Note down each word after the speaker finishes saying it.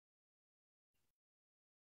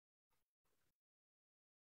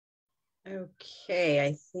Okay,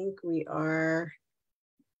 I think we are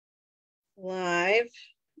live.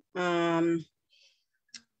 We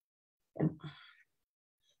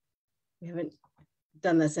haven't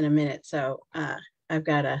done this in a minute, so I've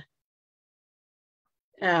got to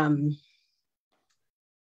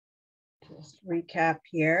just recap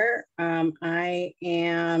here. I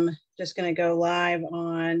am just going to go live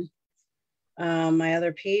on my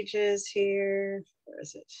other pages here. Where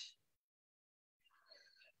is it?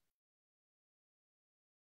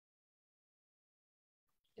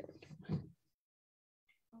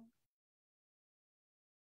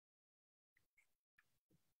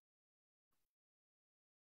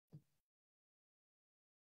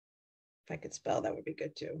 If I could spell, that would be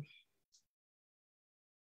good too.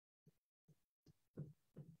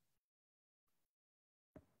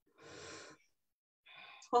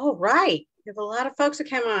 All right, we have a lot of folks who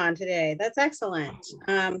came on today. That's excellent.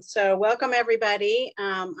 So welcome everybody.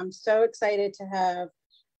 I'm so excited to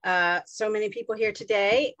have so many people here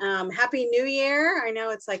today. Happy New Year. I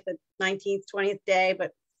know it's like the 19th, 20th day,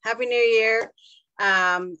 but Happy New Year.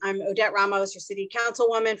 I'm Odette Ramos, your city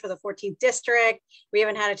councilwoman for the 14th district. We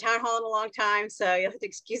haven't had a town hall in a long time, so you'll have to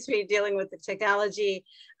excuse me dealing with the technology,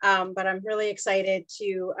 but I'm really excited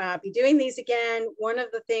to be doing these again. One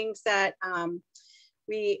of the things that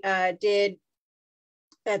we did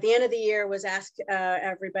at the end of the year was ask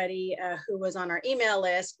everybody who was on our email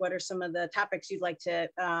list, what are some of the topics you'd like to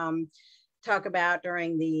talk about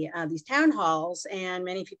during these town halls? And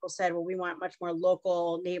many people said, well, we want much more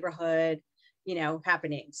local neighborhood,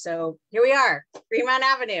 happening. So here we are, Greenmount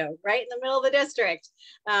Avenue, right in the middle of the district.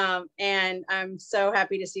 And I'm so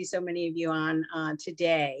happy to see so many of you on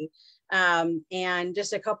today. And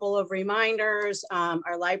just a couple of reminders,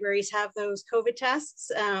 our libraries have those COVID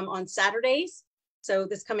tests on Saturdays. So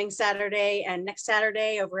this coming Saturday and next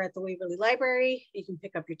Saturday over at the Waverly Library, you can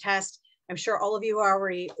pick up your test. I'm sure all of you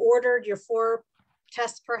already ordered your 4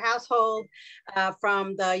 tests per household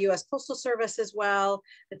from the US Postal Service as well.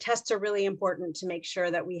 The tests are really important to make sure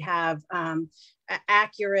that we have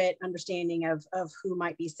accurate understanding of who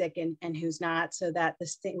might be sick and who's not, so that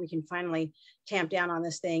this thing, we can finally tamp down on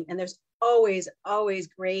this thing. And there's always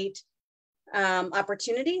great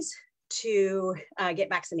opportunities to get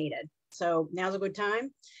vaccinated. So now's a good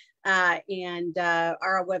time. And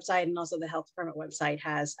our website and also the health department website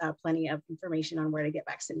has plenty of information on where to get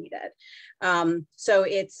vaccinated. So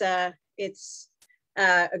it's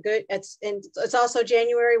also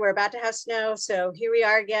January. We're about to have snow, so here we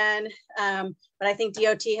are again. But I think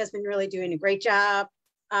DOT has been really doing a great job.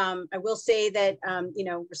 I will say that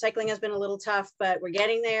recycling has been a little tough, but we're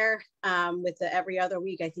getting there. With the every other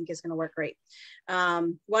week, I think is going to work great.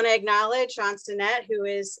 Want to acknowledge Sean Stinnett, who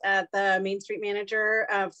is the Main Street manager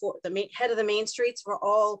for the head of the Main Streets for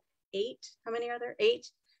all 8. How many are there? 8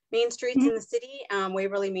 Main Streets in the city.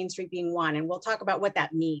 Waverly Main Street being one, and we'll talk about what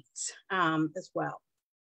that means as well.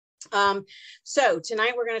 So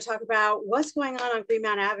tonight we're going to talk about what's going on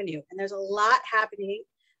Greenmount Avenue, and there's a lot happening.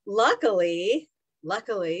 Luckily,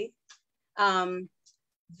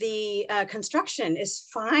 the construction is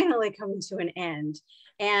finally coming to an end,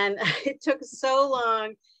 and it took so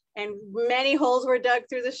long, and many holes were dug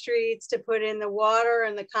through the streets to put in the water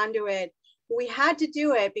and the conduit. We had to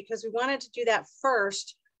do it because we wanted to do that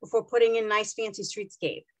first before putting in nice fancy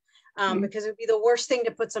streetscape, because it would be the worst thing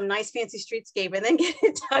to put some nice fancy streetscape and then get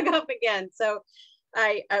it dug up again. So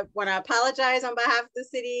I want to apologize on behalf of the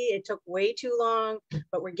city. It took way too long,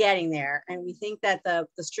 but we're getting there, and we think that the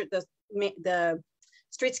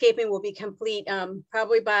streetscaping will be complete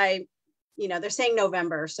probably by, they're saying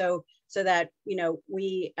November, so that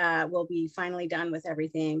we will be finally done with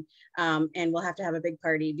everything, and we'll have to have a big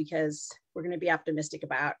party because we're going to be optimistic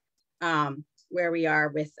about where we are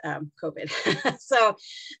with COVID. So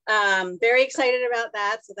very excited about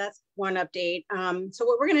that. So that's one update. So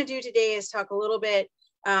what we're going to do today is talk a little bit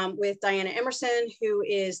with Diana Emerson, who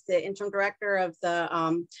is the interim director of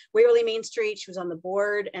the Waverly Main Street. She was on the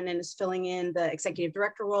board and then is filling in the executive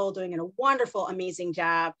director role, doing a wonderful, amazing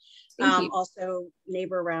job. Also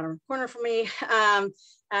neighbor around the corner from me.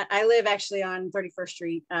 I live actually on 31st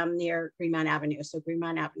Street near Greenmount Avenue. So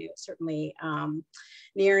Greenmount Avenue is certainly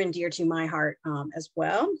near and dear to my heart as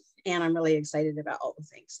well. And I'm really excited about all the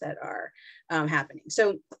things that are happening.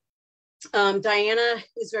 So Diana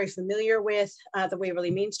is very familiar with the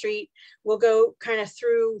Waverly Main Street. We'll go kind of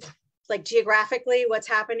through like geographically what's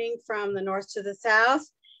happening from the north to the south.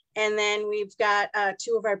 And then we've got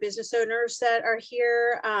 2 of our business owners that are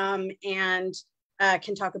here and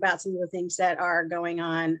can talk about some of the things that are going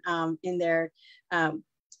on in their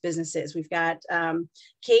businesses. We've got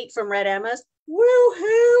Kate from Red Emma's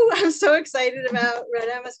Woohoo! I'm so excited about Red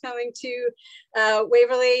Emma's coming to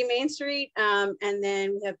Waverly Main Street. And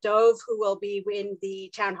then we have Dove, who will be in the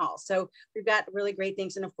town hall. So we've got really great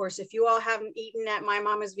things. And of course, if you all haven't eaten at My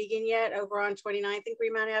Mama's Vegan yet over on 29th and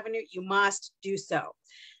Greenmount Avenue, you must do so.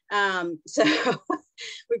 So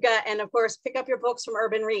we've got, and of course, pick up your books from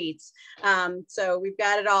Urban Reads. So we've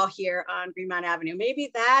got it all here on Greenmount Avenue.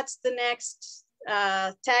 Maybe that's the next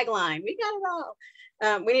tagline. We got it all.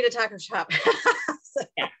 We need a taco shop.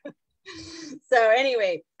 So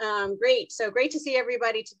anyway, great. So great to see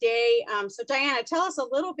everybody today. So Diana, tell us a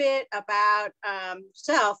little bit about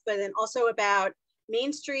yourself, but then also about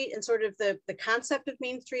Main Street and sort of the concept of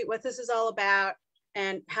Main Street, what this is all about,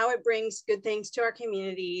 and how it brings good things to our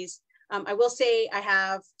communities. I will say I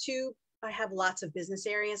have lots of business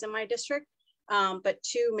areas in my district, but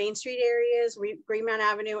 2 Main Street areas, Greenmount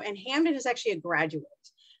Avenue, and Hamden is actually a graduate.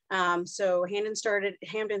 So Hamden started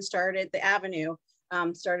the Avenue,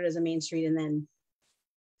 started as a Main Street and then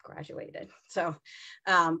graduated. So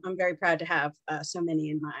I'm very proud to have so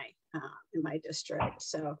many in my district.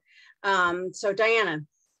 So so Diana,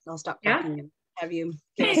 I'll stop talking and have you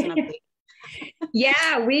give us an update.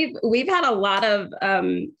 Yeah, we've had a lot of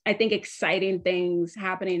I think exciting things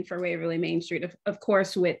happening for Waverly Main Street. Of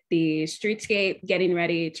course, with the streetscape getting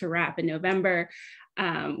ready to wrap in November.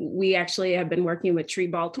 We actually have been working with Tree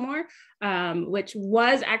Baltimore, which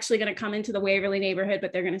was actually going to come into the Waverly neighborhood,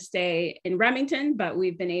 but they're going to stay in Remington. But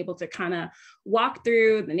we've been able to kind of walk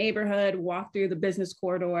through the neighborhood, walk through the business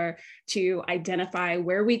corridor to identify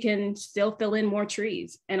where we can still fill in more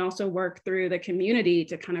trees, and also work through the community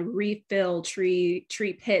to kind of refill tree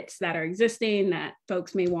pits that are existing that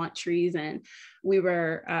folks may want trees in. We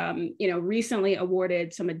were, recently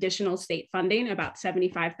awarded some additional state funding, about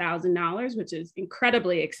 $75,000, which is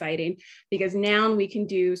incredibly exciting because now we can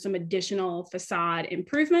do some additional facade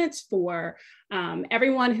improvements for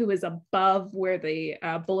everyone who is above where the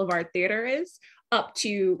Boulevard Theater is, up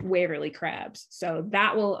to Waverly Crabs. So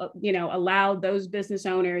that will, allow those business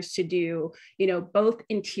owners to do, both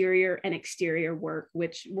interior and exterior work,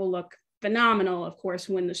 which will look phenomenal, of course,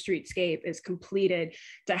 when the streetscape is completed,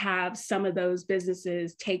 to have some of those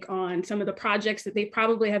businesses take on some of the projects that they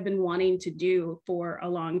probably have been wanting to do for a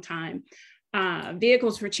long time.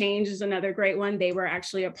 Vehicles for Change is another great one. They were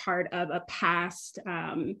actually a part of a past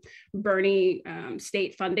Bernie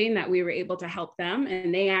state funding that we were able to help them.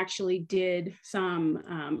 And they actually did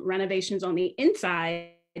some renovations on the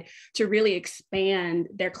inside to really expand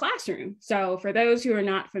their classroom. So for those who are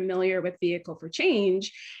not familiar with Vehicle for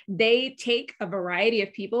Change, they take a variety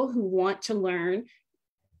of people who want to learn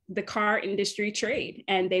the car industry trade,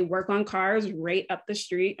 and they work on cars right up the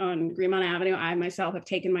street on Greenmount Avenue. I myself have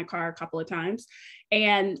taken my car a couple of times,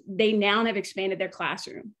 and they now have expanded their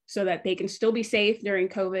classroom so that they can still be safe during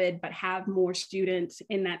COVID, but have more students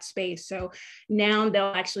in that space. So now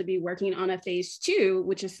they'll actually be working on a phase 2,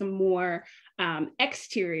 which is some more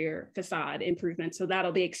exterior facade improvements. So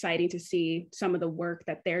that'll be exciting to see some of the work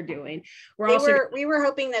that they're doing. We were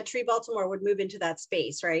hoping that Tree Baltimore would move into that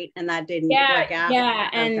space, right? And that didn't work out.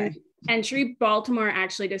 Yeah, and Tree Baltimore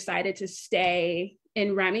actually decided to stay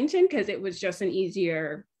in Remington because it was just an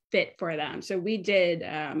easier fit for them. So we did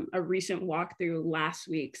a recent walkthrough last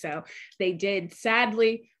week. So they did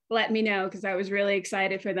sadly let me know, because I was really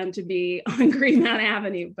excited for them to be on Greenmount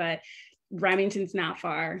Avenue, but Remington's not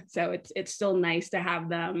far. So it's still nice to have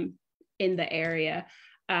them in the area.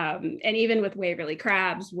 And even with Waverly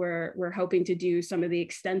Crabs, we're hoping to do some of the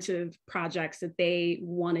extensive projects that they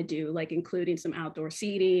want to do, like including some outdoor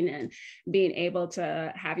seating and being able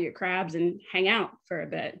to have your crabs and hang out for a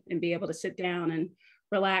bit and be able to sit down and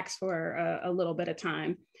relax for a little bit of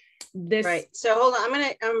time. Right. So hold on, I'm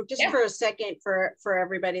gonna just for a second for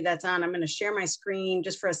everybody that's on, I'm gonna share my screen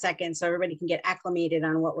just for a second so everybody can get acclimated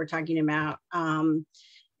on what we're talking about,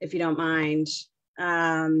 if you don't mind,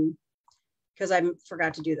 because I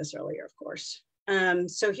forgot to do this earlier, of course.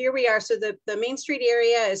 So here we are. So the Main Street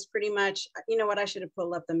area is pretty much, you know what, I should have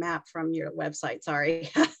pulled up the map from your website, sorry.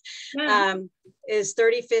 Is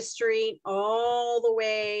 35th Street all the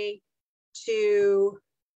way to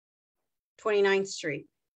 29th Street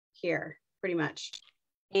here, pretty much.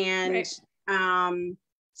 And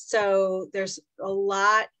so there's a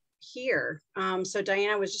lot here. So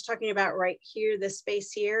Diana was just talking about right here, this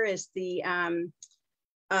space here is the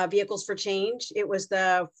Vehicles for Change. It was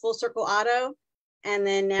the Full Circle Auto. And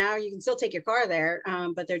then now you can still take your car there,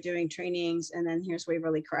 but they're doing trainings. And then here's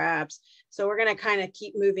Waverly Crabs. So we're gonna kind of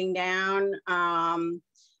keep moving down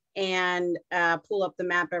and pull up the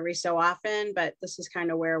map every so often, but this is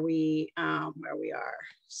kind of where we are.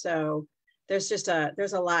 So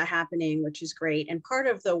there's a lot happening, which is great. And part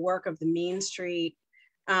of the work of the Main Street,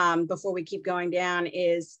 before we keep going down,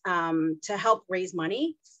 is to help raise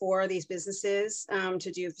money for these businesses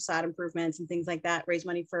to do facade improvements and things like that, raise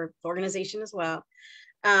money for the organization as well,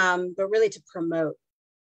 but really to promote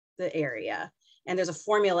the area. And there's a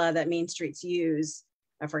formula that Main Streets use.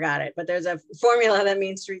 I forgot it, but there's a formula that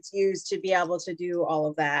Main Streets use to be able to do all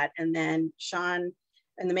of that. And then Sean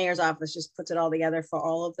in the mayor's office just puts it all together for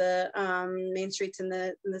all of the main streets in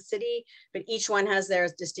the city, but each one has their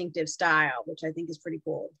distinctive style, which I think is pretty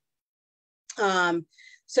cool.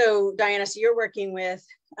 So Diana, so you're working with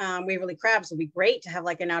Waverly Crabs. It'd be great to have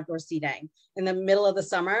like an outdoor seating in the middle of the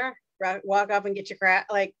summer, walk up and get your crab,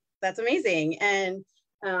 like that's amazing. And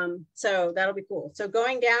so that'll be cool. So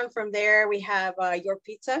going down from there, we have York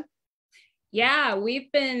Pizza. Yeah,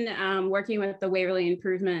 we've been working with the Waverly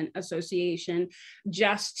Improvement Association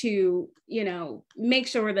just to, make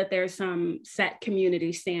sure that there's some set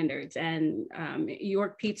community standards. And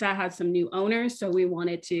York Pizza has some new owners, so we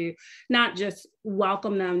wanted to not just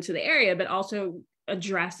welcome them to the area, but also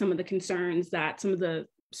address some of the concerns that some of the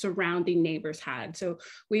surrounding neighbors had. So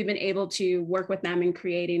we've been able to work with them in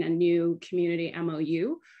creating a new community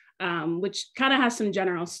MOU. Which kind of has some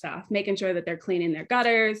general stuff, making sure that they're cleaning their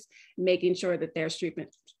gutters, making sure that they're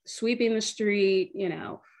sweeping the street.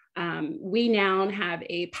 We now have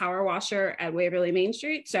a power washer at Waverly Main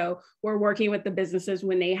Street. So we're working with the businesses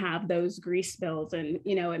when they have those grease spills and,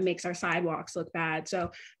 it makes our sidewalks look bad.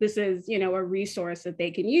 So this is, a resource that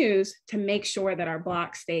they can use to make sure that our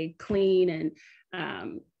blocks stay clean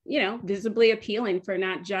and, visibly appealing for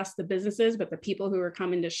not just the businesses, but the people who are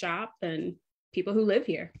coming to shop and people who live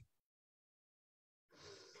here.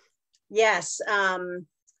 Yes,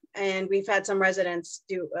 and we've had some residents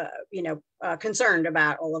concerned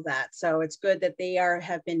about all of that. So it's good that they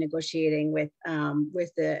have been negotiating with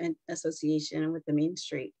the association and with the Main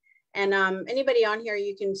Street. And anybody on here,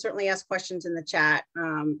 you can certainly ask questions in the chat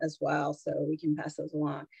as well, so we can pass those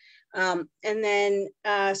along. And then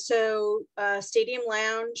Stadium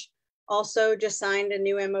Lounge also just signed a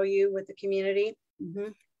new MOU with the community. Mm-hmm.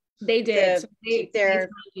 They did. To keep their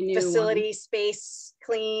facility space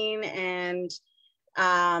clean, and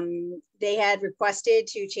they had requested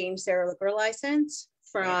to change their liquor license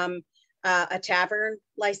from a tavern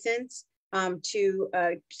license to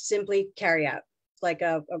simply carry out, like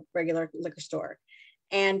a regular liquor store,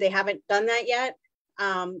 and they haven't done that yet.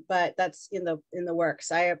 But that's in the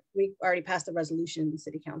works. We already passed the resolution in the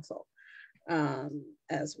city council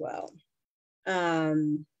as well.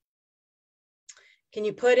 Can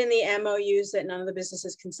you put in the MOUs that none of the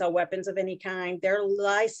businesses can sell weapons of any kind? Their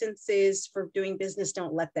licenses for doing business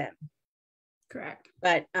don't let them. Correct.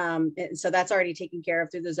 But so that's already taken care of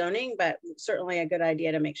through the zoning, but certainly a good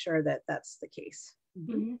idea to make sure that that's the case.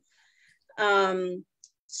 Mm-hmm.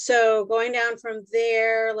 So going down from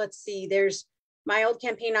there, let's see, there's my old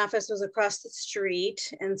campaign office was across the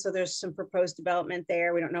street. And so there's some proposed development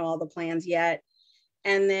there. We don't know all the plans yet.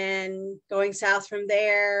 And then going south from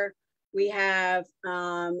there, we have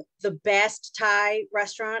the best Thai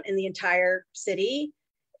restaurant in the entire city.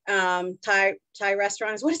 Thai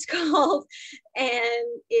restaurant is what it's called. And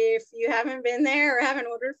if you haven't been there or haven't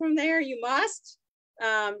ordered from there, you must.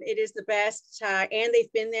 It is the best Thai, and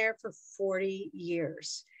they've been there for 40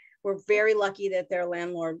 years. We're very lucky that their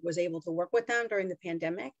landlord was able to work with them during the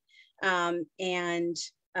pandemic. And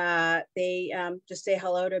they just say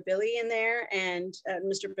hello to Billy in there, and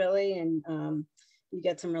Mr. Billy, and you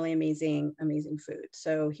get some really amazing food.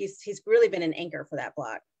 So he's really been an anchor for that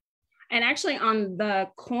block. And actually on the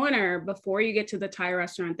corner, before you get to the Thai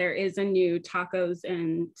restaurant, there is a new tacos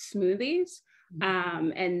and smoothies.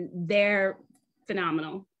 And they're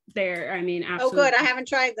phenomenal. Absolutely. Oh, good. I haven't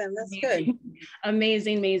tried them. That's good.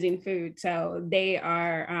 Amazing food. So they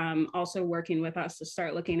are also working with us to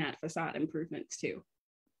start looking at facade improvements too.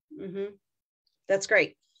 Mm-hmm. That's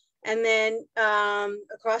great. And then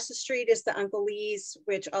across the street is the Uncle Lee's,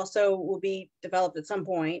 which also will be developed at some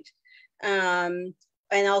point. And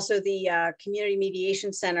also the Community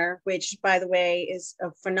Mediation Center, which, by the way, is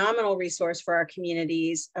a phenomenal resource for our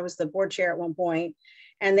communities. I was the board chair at one point,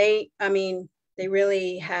 and they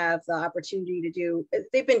really have the opportunity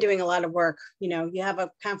they've been doing a lot of work. You have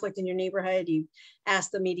a conflict in your neighborhood, you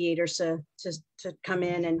ask the mediators to come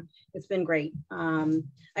in, and it's been great.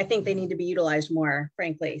 I think they need to be utilized more,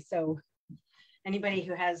 frankly. So anybody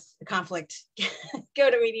who has a conflict, go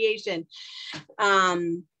to mediation.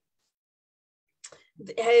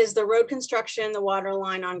 Is the road construction, the water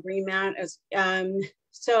line on Greenmount,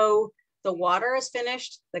 so the water is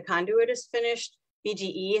finished, the conduit is finished,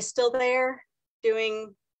 BGE is still there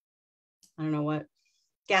doing, I don't know what,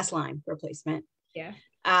 gas line replacement. Yeah.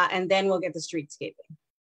 And then we'll get the streetscaping.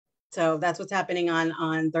 So that's what's happening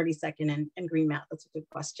on 32nd and Greenmount. That's a good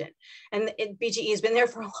question. And BGE has been there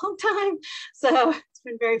for a long time. So it's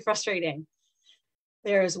been very frustrating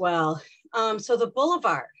there as well. So the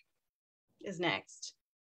Boulevard is next.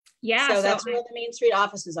 Yeah. So that's where the Main Street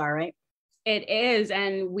offices are, right? It is.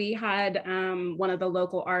 And we had one of the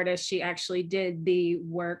local artists, she actually did the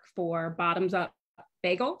work for Bottoms Up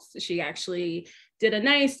Bagels. She actually did a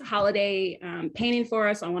nice holiday painting for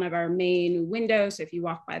us on one of our main windows. So if you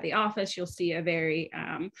walk by the office, you'll see a very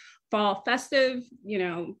fall festive,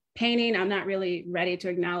 painting. I'm not really ready to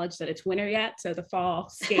acknowledge that it's winter yet. So the fall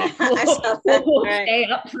scape will stay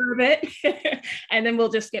up for a bit and then we'll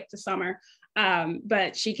just skip to summer.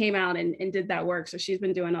 But she came out and did that work. So she's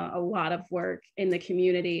been doing a lot of work in the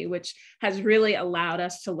community, which has really allowed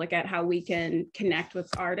us to look at how we can connect with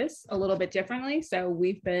artists a little bit differently. So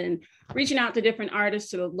we've been reaching out to different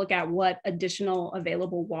artists to look at what additional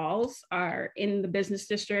available walls are in the business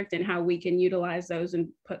district and how we can utilize those and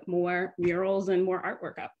put more murals and more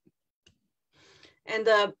artwork up. And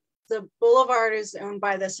the Boulevard is owned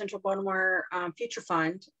by the Central Baltimore Future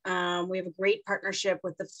Fund. We have a great partnership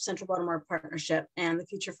with the Central Baltimore Partnership and the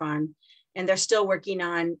Future Fund, and they're still working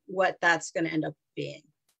on what that's going to end up being.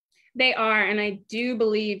 They are, and I do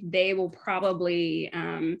believe they will probably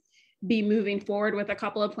be moving forward with a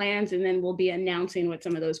couple of plans, and then we'll be announcing what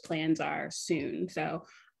some of those plans are soon. So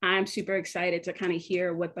I'm super excited to kind of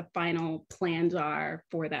hear what the final plans are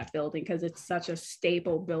for that building, because it's such a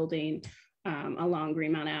staple building along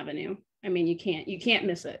Greenmount Avenue. I mean, you can't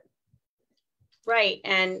miss it. Right,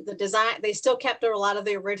 and the design, they still kept a lot of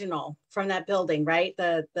the original from that building, right?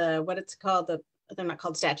 The what it's called, they're not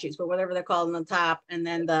called statues, but whatever they're called on the top, and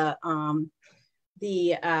then the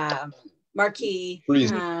marquee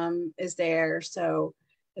is there. So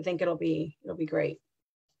I think it'll be great.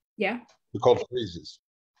 Yeah. They're called freezes.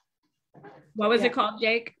 What was it called,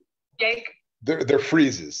 Jake? They're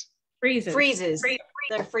freezes. Freezes.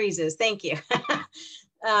 They're freezes. Thank you.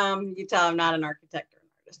 You tell I'm not an architect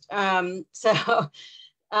or an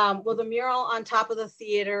artist. Will the mural on top of the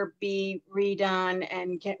theater be redone?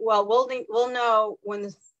 And we'll know when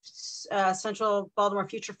the Central Baltimore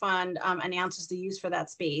Future Fund announces the use for that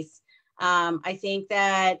space. I think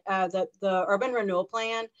that the urban renewal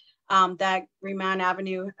plan that Greenmount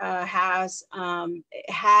Avenue has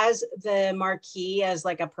the marquee as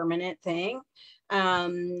like a permanent thing,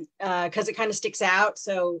 because it kind of sticks out.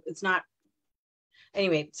 So it's not,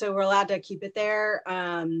 anyway, so we're allowed to keep it there.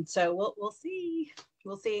 So we'll see.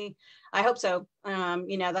 We'll see. I hope so.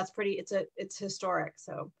 That's pretty, it's historic.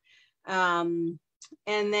 So, and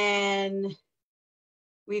then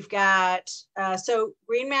we've got, so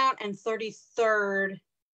Greenmount and 33rd,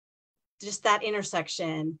 just that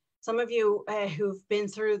intersection. Some of you who've been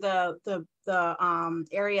through the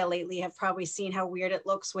area lately have probably seen how weird it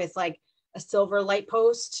looks with like a silver light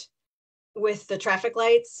post with the traffic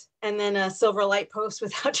lights, and then a silver light post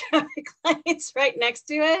without traffic lights right next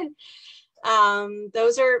to it.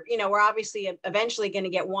 Those are, we're obviously eventually going to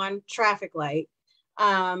get one traffic light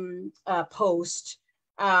post,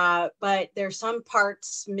 but there's some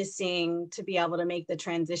parts missing to be able to make the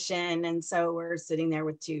transition. And so we're sitting there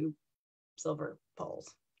with two silver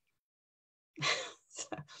poles.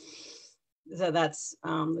 So that's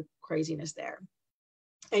the craziness there.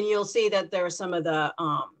 And you'll see that there was some of the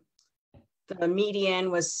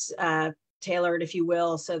median was tailored, if you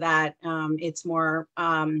will, so that it's more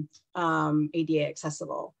ADA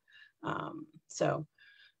accessible.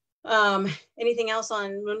 Anything else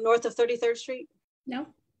on north of 33rd Street? No.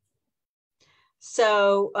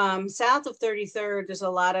 So south of 33rd, there's a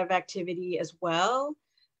lot of activity as well.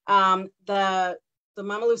 The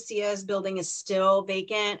Mama Lucia's building is still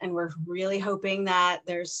vacant, and we're really hoping that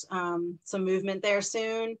there's some movement there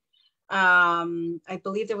soon. I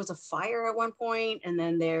believe there was a fire at one point, and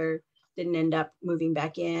then there didn't end up moving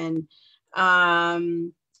back in.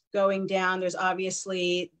 Going down, there's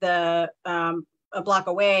obviously a block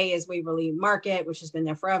away is Waverly Market, which has been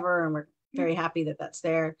there forever, and we're very happy that that's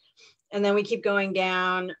there. And then we keep going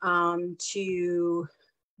down to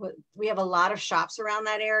we have a lot of shops around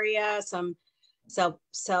that area, some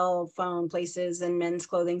cell phone places and men's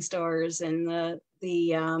clothing stores, and is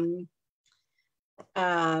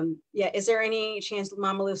there any chance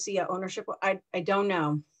Mama Lucia ownership? I don't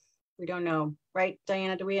know. We don't know, right,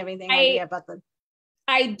 Diana? Do we have anything idea about the?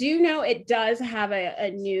 I do know it does have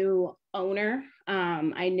a new owner.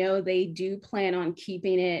 I know they do plan on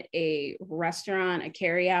keeping it a restaurant, a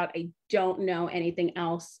carryout. I don't know anything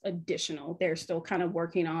else additional. They're still kind of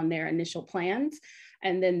working on their initial plans.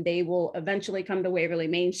 And then they will eventually come to Waverly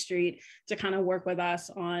Main Street to kind of work with us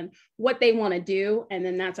on what they want to do. And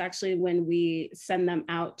then that's actually when we send them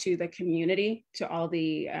out to the community, to all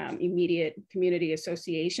the immediate community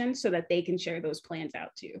associations, so that they can share those plans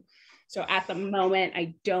out too. So at the moment,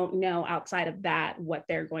 I don't know outside of that what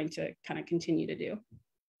they're going to kind of continue to do.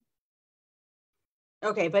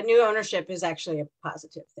 Okay, but new ownership is actually a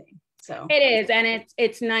positive thing. So it is, and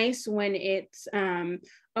it's nice when it's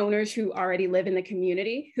owners who already live in the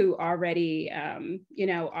community, who already you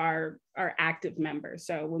know, are active members.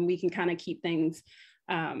 So when we can kind of keep things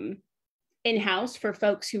in-house for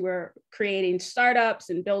folks who are creating startups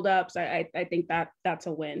and build-ups, I think that's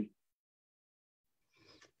a win.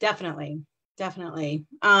 Definitely.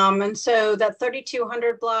 And so that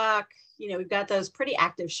 3200 block, you know, we've got those pretty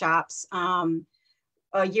active shops.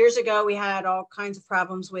 Years ago, we had all kinds of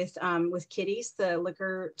problems with Kitty's, the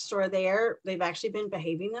liquor store there. They've actually been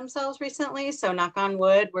behaving themselves recently. So knock on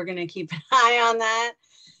wood, we're going to keep an eye on that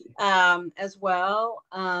as well.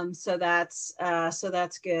 So that's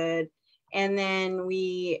good. And then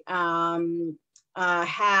we have,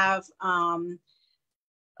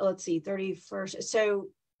 let's see, 31st. So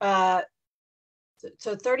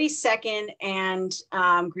 32nd and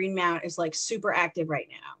Greenmount is like super active right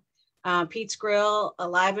now. Pete's Grill,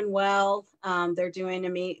 alive and well. They're doing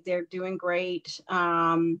great.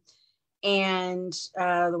 And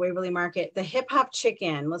the Waverly Market, the Hip Hop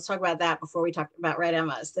Chicken. Let's talk about that before we talk about Red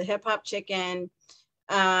Emma's. The Hip Hop Chicken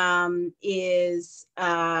is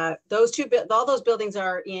all those buildings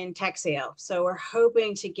are in tech sale. So we're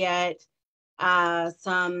hoping to get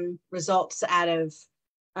some results out of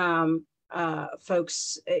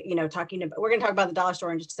folks, you know, talking about, we're going to talk about the dollar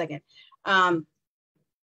store in just a second.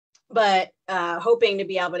 But hoping to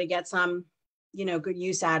be able to get some, you know, good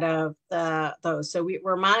use out of those. So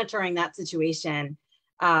we're monitoring that situation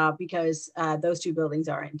because those two buildings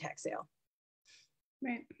are in tech sale.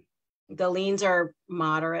 Right. The liens are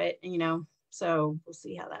moderate, you know, so we'll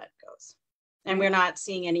see how that goes. And we're not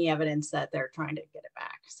seeing any evidence that they're trying to get it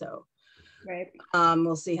back. So right.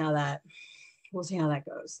 We'll see how that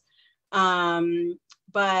goes.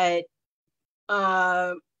 But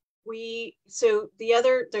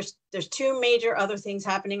there's two major other things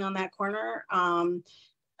happening on that corner. And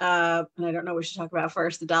I don't know what we should talk about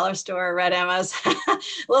first, the dollar store, Red Emma's.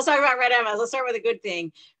 Let's talk about Red Emma's. Let's start with a good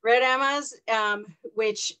thing. Red Emma's,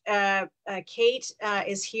 which Kate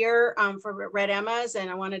is here for Red Emma's, and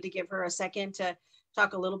I wanted to give her a second to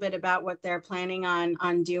talk a little bit about what they're planning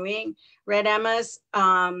on doing. Red Emma's,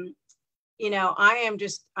 you know, I'm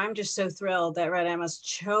just so thrilled that Red Emma's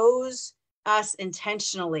chose us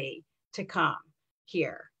intentionally to come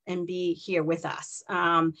here and be here with us.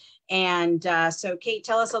 So Kate,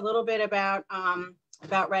 tell us a little bit about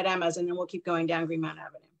Red Emma's, and then we'll keep going down Greenmount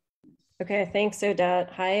Avenue. Okay, thanks, Odette.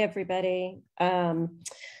 Hi, everybody. So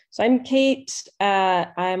I'm Kate.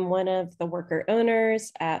 I'm one of the worker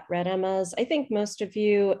owners at Red Emma's. I think most of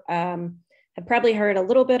you have probably heard a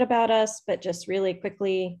little bit about us, but just really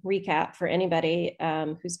quickly recap for anybody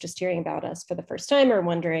who's just hearing about us for the first time or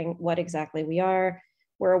wondering what exactly we are.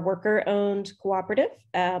 We're a worker-owned cooperative.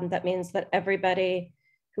 That means that everybody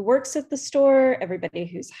who works at the store, everybody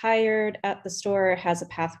who's hired at the store has a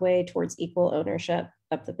pathway towards equal ownership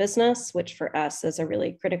of the business, which for us is a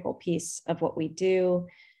really critical piece of what we do.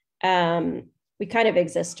 We kind of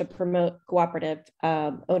exist to promote cooperative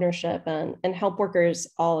ownership and help workers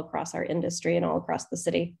all across our industry and all across the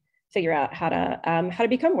city figure out how to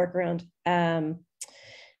become worker-owned. And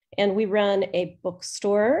we run a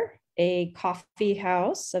bookstore, a coffee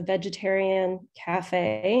house, a vegetarian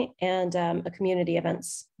cafe, and a community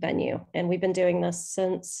events venue. And we've been doing this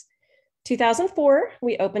since 2004.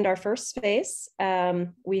 We opened our first space.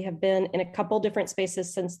 We have been in a couple different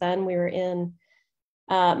spaces since then. We were in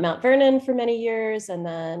Mount Vernon for many years, and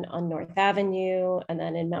then on North Avenue, and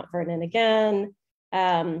then in Mount Vernon again.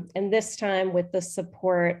 And this time, with the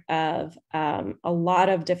support of a lot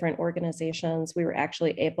of different organizations, we were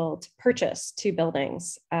actually able to purchase two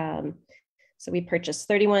buildings. So we purchased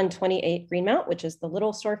 3128 Greenmount, which is the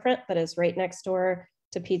little storefront that is right next door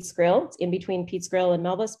to Pete's Grill. It's in between Pete's Grill and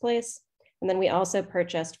Melba's Place. And then we also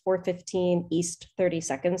purchased 415 East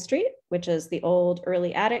 32nd Street, which is the old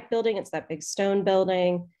early attic building. It's that big stone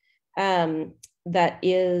building that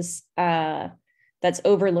is that's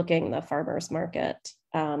overlooking the farmers market,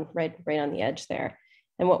 right on the edge there.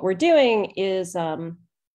 And what we're doing is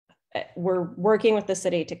we're working with the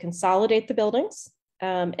city to consolidate the buildings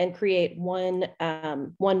and create one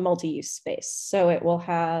multi-use space. So it will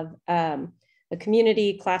have a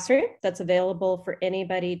community classroom that's available for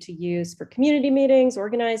anybody to use for community meetings,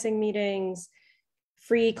 organizing meetings,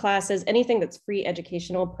 free classes, anything that's free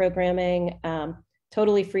educational programming,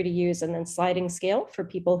 totally free to use, and then sliding scale for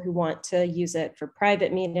people who want to use it for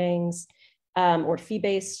private meetings or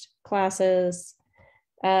fee-based classes.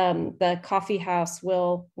 The coffee house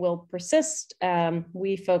will persist.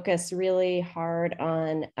 We focus really hard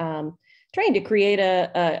on trying to create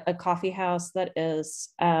a coffee house that is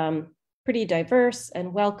pretty diverse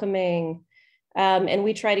and welcoming. And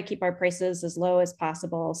we try to keep our prices as low as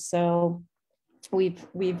possible. So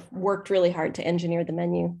we've worked really hard to engineer the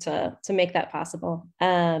menu to make that possible.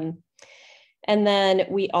 And then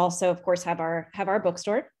we also, of course, have our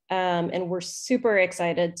bookstore. And we're super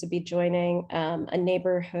excited to be joining a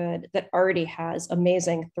neighborhood that already has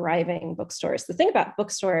amazing, thriving bookstores. The thing about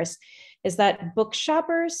bookstores is that book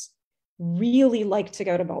shoppers really like to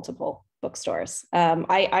go to multiple bookstores.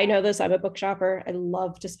 I know this, I'm a book shopper. I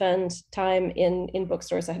love to spend time in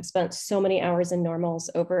bookstores. I have spent so many hours in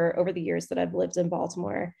normals over the years that I've lived in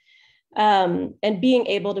Baltimore. And being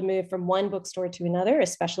able to move from one bookstore to another,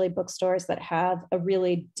 especially bookstores that have a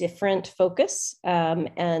really different focus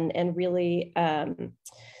and really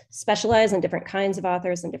specialize in different kinds of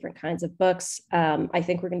authors and different kinds of books, I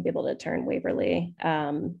think we're going to be able to turn Waverly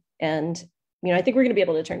and I think we're going to be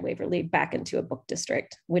able to turn Waverly back into a book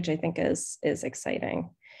district, which I think is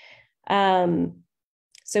exciting. So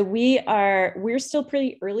we're still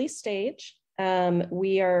pretty early stage.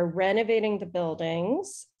 We are renovating the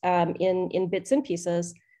buildings in bits and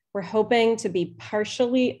pieces. We're hoping to be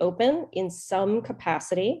partially open in some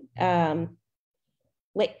capacity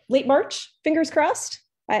late March, fingers crossed.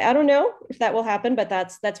 I don't know if that will happen, but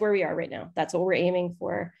that's where we are right now. That's what we're aiming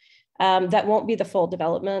for. That won't be the full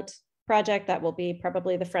development project. That will be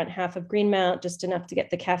probably the front half of Greenmount, just enough to get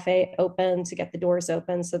the cafe open, to get the doors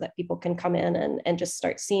open so that people can come in and just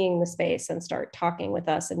start seeing the space and start talking with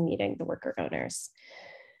us and meeting the worker owners.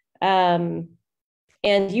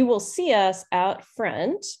 And you will see us out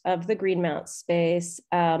front of the Greenmount space.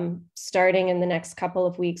 Starting in the next couple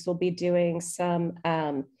of weeks, we'll be doing some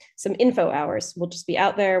info hours. We'll just be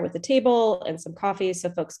out there with a table and some coffee so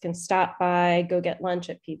folks can stop by, go get lunch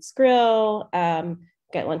at Pete's Grill,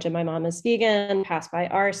 get lunch at My Mom is Vegan, pass by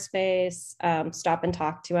our space, stop and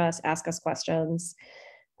talk to us, ask us questions.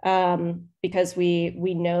 Because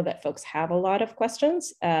we know that folks have a lot of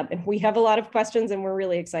questions and we have a lot of questions, and we're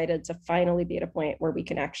really excited to finally be at a point where we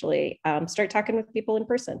can actually start talking with people in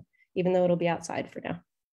person, even though it'll be outside for now.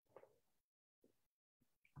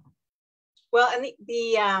 Well, and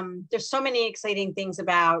there's so many exciting things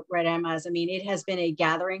about Red Emma's. I mean, it has been a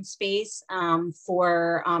gathering space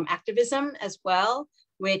for activism as well,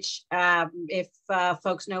 which if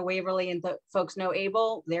folks know Waverly and folks know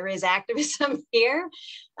Able, there is activism here.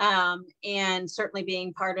 And certainly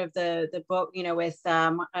being part of the book, with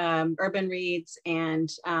Urban Reads and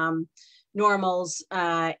Normals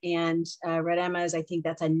and Red Emma's, I think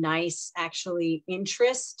that's a nice actually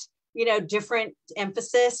interest, different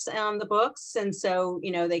emphasis on the books. And so,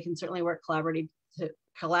 they can certainly work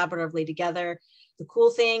collaboratively together. The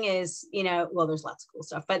cool thing is, well, there's lots of cool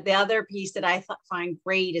stuff, but the other piece that I find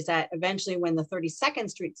great is that eventually when the 32nd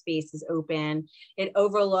Street space is open, it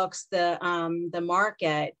overlooks the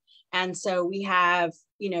market. And so we have,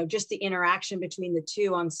 just the interaction between the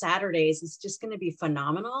two on Saturdays is just going to be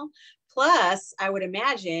phenomenal. Plus, I would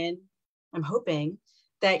imagine, I'm hoping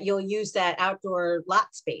that you'll use that outdoor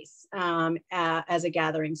lot space as a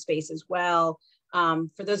gathering space as well.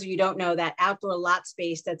 For those of you who don't know, that outdoor lot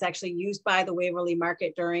space that's actually used by the Waverly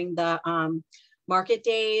Market during the market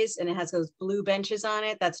days, and it has those blue benches on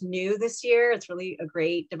it. That's new this year. It's really a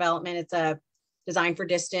great development. It's a design for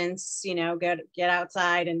distance, get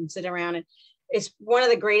outside and sit around. And it's one of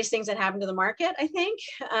the greatest things that happened to the market, I think.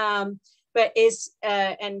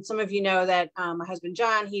 And some of you know that my husband,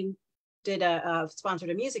 John, he did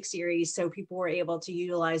sponsored a music series, so people were able to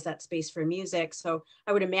utilize that space for music. So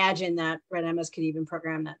I would imagine that Red Emma's could even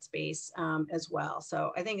program that space as well.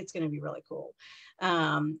 So I think it's going to be really cool.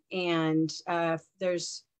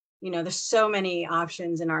 There's so many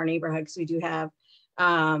options in our neighborhood, because we do have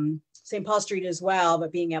St. Paul Street as well,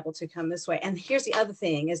 but being able to come this way. And here's the other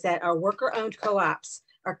thing is that our worker-owned co-ops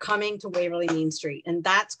are coming to Waverly Main Street, and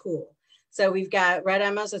that's cool. So we've got Red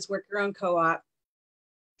Emma's, that's worker-owned co-op.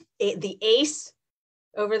 The Ace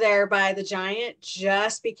over there by the Giant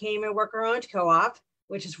just became a worker-owned co-op,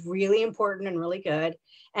 which is really important and really good.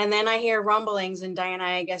 And then I hear rumblings, and Diana,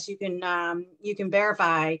 I guess you can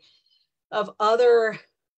verify, of other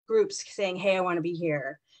groups saying, "Hey, I want to be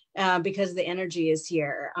here," because the energy is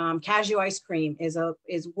here. Cashew Ice Cream is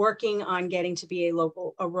working on getting to be a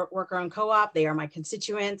worker-owned co-op. They are my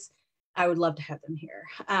constituents. I would love to have them here.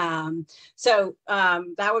 So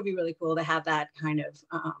that would be really cool to have that kind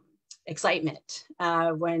of excitement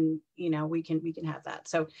when we can have that.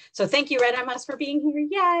 So thank you, Red MS, for being here.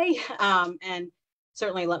 Yay! And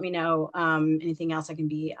certainly let me know anything else I can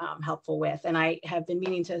be helpful with. And I have been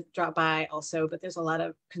meaning to drop by also, but there's a lot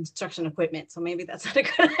of construction equipment, so maybe that's not a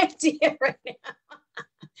good idea right now.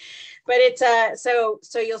 But it's so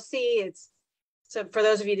you'll see it's. So for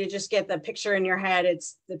those of you to just get the picture in your head,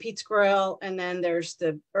 it's the Pete's Grill, and then there's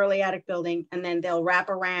the early attic building, and then they'll wrap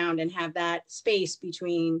around and have that space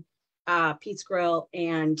between Pete's Grill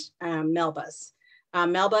and Melba's.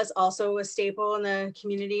 Melba's also a staple in the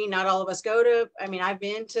community. Not all of us go to, I mean, I've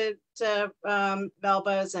been to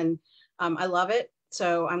Melba's, and I love it.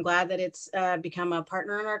 So I'm glad that it's become a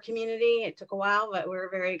partner in our community. It took a while, but we're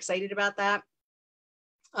very excited about that.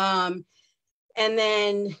 And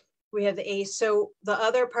then we have the ACE. So the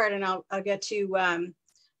other part, and I'll get to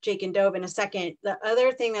Jake and Dove in a second. The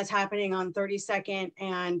other thing that's happening on 32nd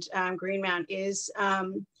and Greenmount is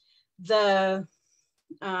the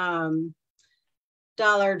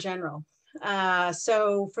Dollar General.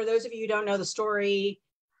 So for those of you who don't know the story,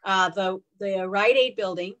 the Rite Aid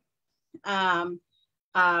building,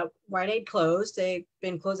 Rite Aid closed. They've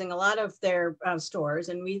been closing a lot of their stores,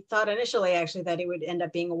 and we thought initially actually that it would end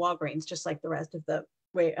up being a Walgreens, just like the rest of the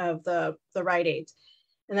Rite Aids,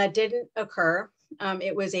 and that didn't occur.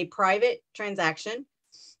 It was a private transaction.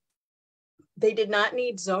 They did not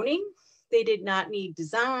need zoning. They did not need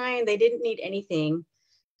design. They didn't need anything.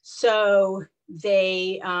 So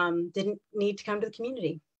they didn't need to come to the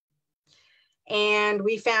community. And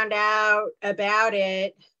we found out about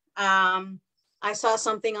it. I saw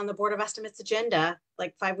something on the Board of Estimates agenda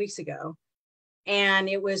like 5 weeks ago, and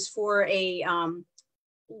it was for a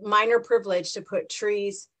minor privilege to put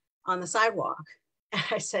trees on the sidewalk. And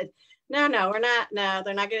I said, no, we're not. No,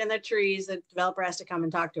 they're not getting the trees. The developer has to come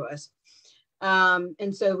and talk to us.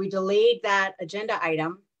 And so we delayed that agenda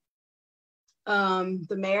item.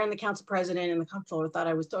 The mayor and the council president and the comptroller thought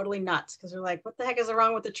I was totally nuts, because they're like, what the heck is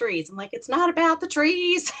wrong with the trees? I'm like, it's not about the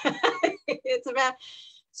trees. It's about,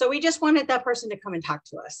 so we just wanted that person to come and talk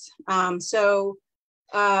to us.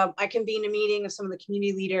 I convened a meeting of some of the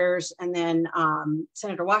community leaders, and then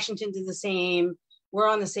Senator Washington did the same. We're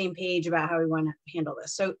on the same page about how we want to handle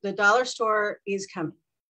this. So the dollar store is coming.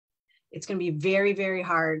 It's going to be very, very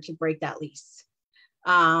hard to break that lease.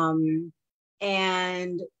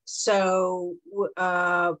 And so,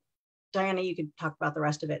 Diana, you could talk about the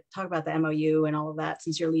rest of it. Talk about the MOU and all of that,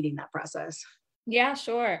 since you're leading that process. Yeah,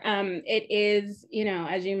 sure. It is,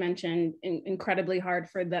 as you mentioned, incredibly hard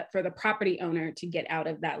for the property owner to get out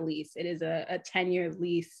of that lease. It is a 10-year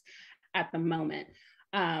lease at the moment.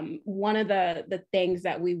 One of the things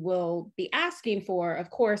that we will be asking for, of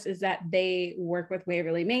course, is that they work with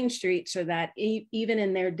Waverly Main Street, so that even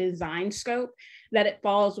in their design scope, that it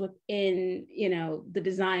falls within, the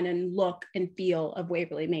design and look and feel of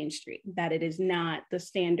Waverly Main Street, that it is not the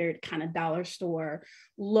standard kind of dollar store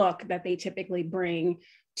look that they typically bring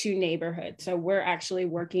to neighborhoods. So we're actually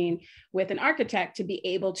working with an architect to be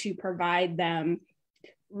able to provide them,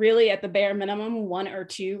 really at the bare minimum, 1 or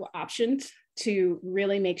 2 options to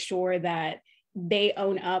really make sure that they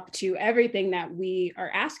own up to everything that we are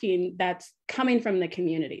asking that's coming from the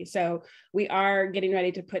community. So we are getting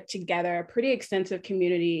ready to put together a pretty extensive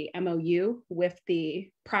community MOU with the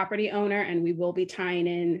property owner, and we will be tying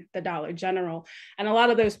in the Dollar General. And a lot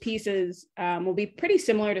of those pieces will be pretty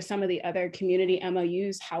similar to some of the other community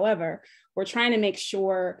MOUs. However, we're trying to make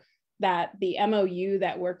sure that the MOU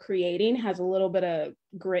that we're creating has a little bit of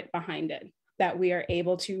grit behind it, that we are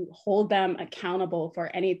able to hold them accountable for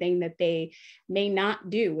anything that they may not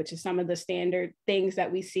do, which is some of the standard things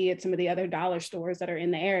that we see at some of the other dollar stores that are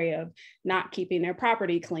in the area, of not keeping their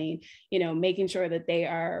property clean, making sure that they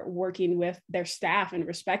are working with their staff and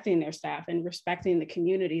respecting their staff and respecting the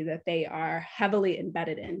community that they are heavily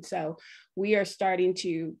embedded in. So we are starting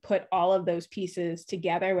to put all of those pieces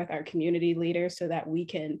together with our community leaders so that we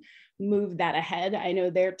can move that ahead. I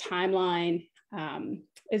know their timeline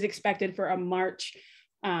is expected for a March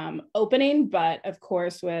opening, but of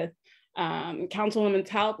course with Councilwoman's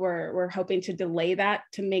help, we're hoping to delay that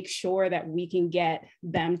to make sure that we can get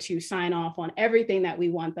them to sign off on everything that we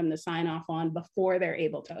want them to sign off on before they're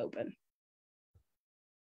able to open.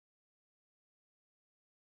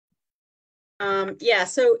 Yeah,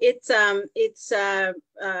 so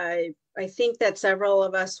I think that several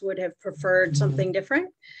of us would have preferred something different.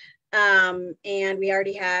 And we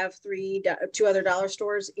already have 2 other dollar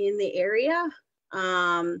stores in the area.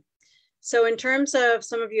 So in terms of,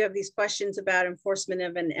 some of you have these questions about enforcement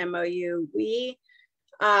of an MOU,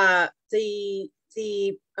 the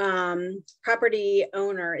the property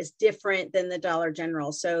owner is different than the Dollar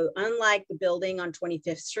General. So unlike the building on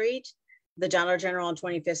 25th Street, the Dollar General on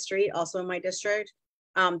 25th Street, also in my district,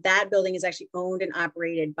 that building is actually owned and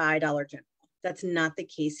operated by Dollar General. That's not the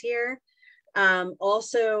case here.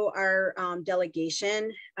 Also, our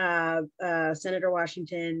delegation, Senator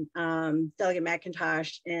Washington, Delegate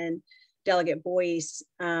McIntosh, and Delegate Boyce,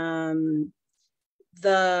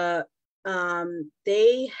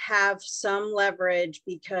 they have some leverage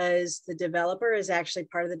because the developer is actually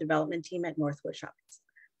part of the development team at Northwood Shopping Center.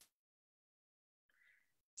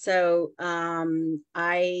 So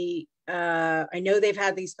I know they've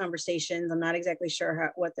had these conversations. I'm not exactly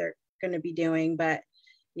sure what they're going to be doing, but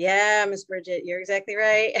yeah, Miss Bridget, you're exactly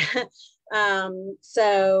right.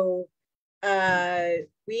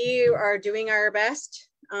 We are doing our best.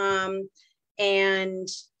 And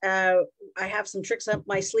I have some tricks up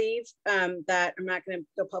my sleeve that I'm not going to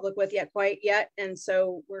go public with quite yet. And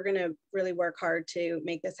so we're going to really work hard to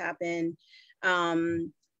make this happen.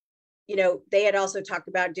 You know, they had also talked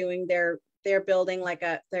about doing their building like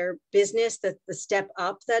their business, the step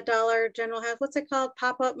up that Dollar General has. What's it called?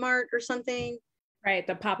 Pop-up mart or something? Right,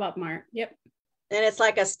 the pop-up mart. Yep. And it's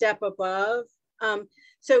like a step above.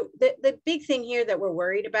 So the big thing here that we're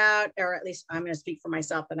worried about, or at least I'm going to speak for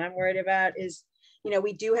myself, that I'm worried about is, you know,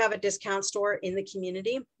 we do have a discount store in the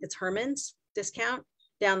community. It's Herman's Discount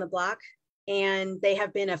down the block. And they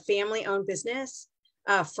have been a family-owned business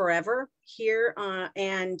forever here. I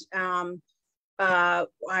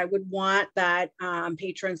would want that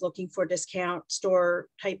patrons looking for discount store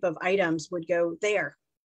type of items would go there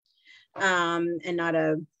and not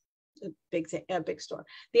a big store.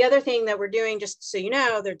 The other thing that we're doing, just so you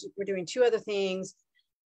know, we're doing two other things.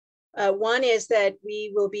 One is that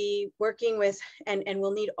we will be working with, and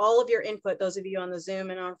we'll need all of your input, those of you on the Zoom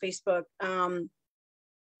and on Facebook.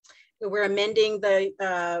 We're amending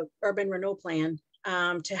the urban renewal plan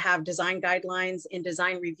to have design guidelines and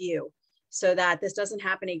design review, so that this doesn't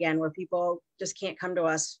happen again, where people just can't come to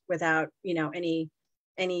us without, you know, any,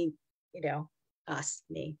 you know,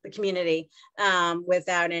 the community,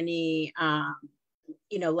 without any,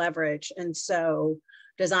 you know, leverage. And so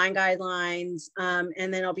design guidelines,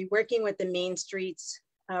 and then I'll be working with the main streets.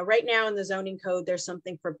 Right now in the zoning code, there's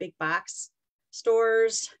something for big box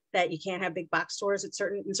stores that you can't have big box stores in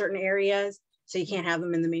certain areas. So you can't have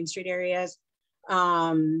them in the main street areas.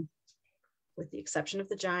 With the exception of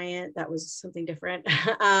the Giant, that was something different.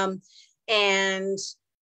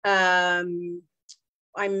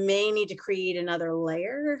 I may need to create another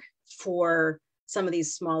layer for some of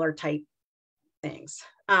these smaller type things.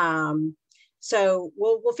 So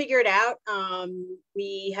we'll figure it out.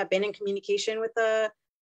 We have been in communication with the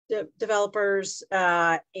developers,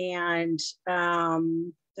 and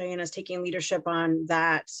Diana's taking leadership on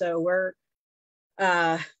that. So we're,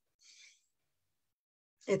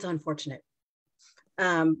 it's unfortunate.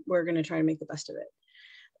 We're going to try to make the best of it.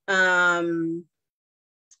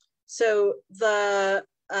 So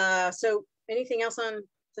anything else on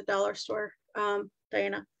the dollar store,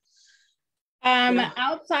 Diana?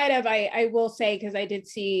 Outside of, I will say, because I did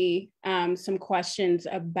see some questions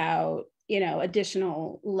about, you know,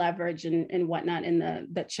 additional leverage and whatnot in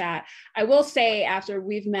the chat. I will say, after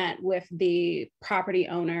we've met with the property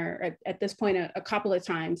owner at this point a couple of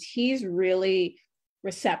times, he's really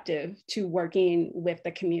receptive to working with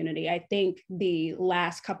the community. I think the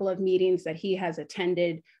last couple of meetings that he has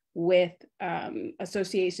attended with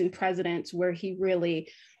association presidents, where he really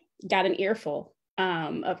got an earful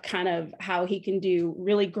of kind of how he can do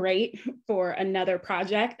really great for another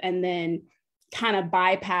project and then kind of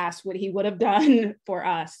bypass what he would have done for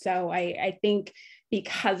us. So I think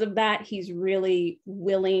because of that, he's really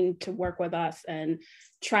willing to work with us and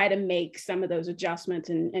try to make some of those adjustments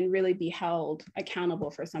and really be held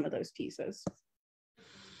accountable for some of those pieces.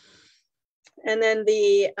 And then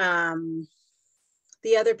the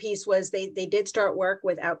other piece was they did start work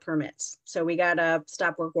without permits. So we got a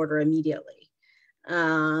stop work order immediately,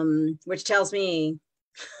 which tells me,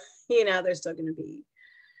 you know, there's still going to be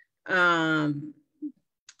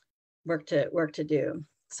work to do.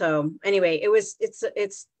 So anyway,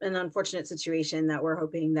 it's an unfortunate situation that we're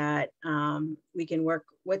hoping that we can work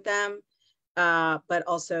with them, but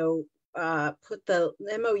also put the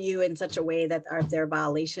MOU in such a way that if there are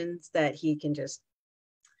violations that he can just,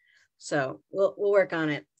 so we'll work on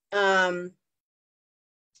it. And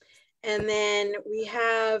then we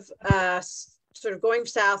have sort of going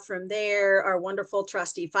south from there, our wonderful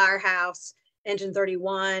trusty firehouse, Engine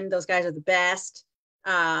 31. Those guys are the best.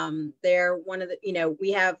 They're one of the, you know,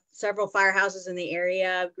 we have several firehouses in the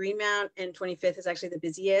area. Greenmount and 25th is actually the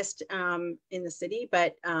busiest in the city,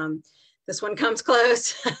 but the this one comes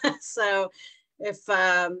close. So if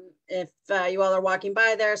you all are walking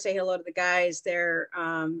by there, say hello to the guys. They're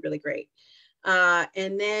really great.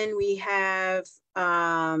 And then we have,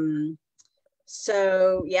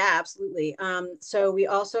 so yeah, absolutely. So we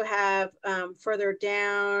also have further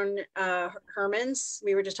down Herman's.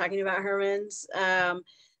 We were just talking about Herman's.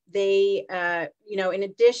 They, you know, in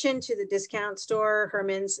addition to the discount store,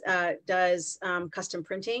 Herman's does custom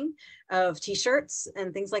printing of t-shirts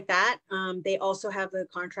and things like that. They also have the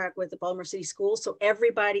contract with the Baltimore City Schools. So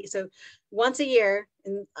everybody, so once a year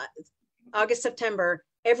in August, September,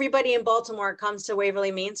 everybody in Baltimore comes to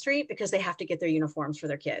Waverly Main Street because they have to get their uniforms for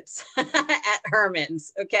their kids at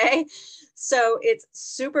Herman's, okay? So it's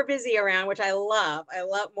super busy around, which I love. I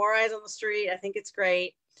love more eyes on the street. I think it's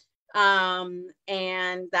great.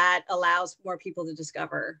 And that allows more people to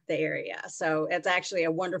discover the area. So it's actually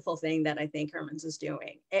a wonderful thing that I think Herman's is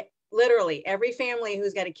doing. Literally every family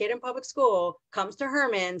who's got a kid in public school comes to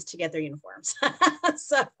Herman's to get their uniforms.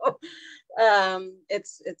 So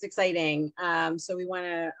it's exciting. So we want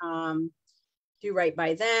to do right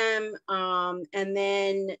by them. And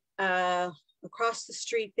then across the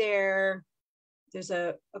street there's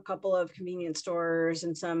a couple of convenience stores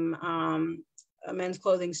and some men's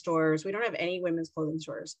clothing stores. We don't have any women's clothing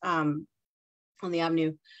stores on the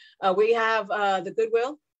avenue. We have the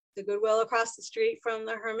Goodwill across the street from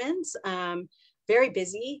the Herman's. Very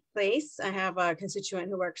busy place. I have a constituent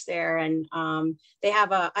who works there, and they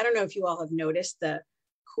have I don't know if you all have noticed the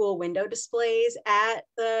cool window displays at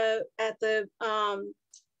the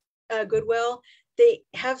Goodwill. They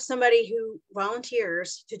have somebody who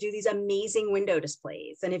volunteers to do these amazing window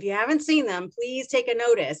displays. And if you haven't seen them, please take a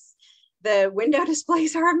notice. The window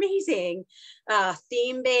displays are amazing,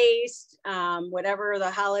 theme-based, whatever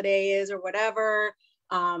the holiday is or whatever,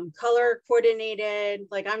 color coordinated.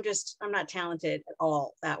 Like I'm not talented at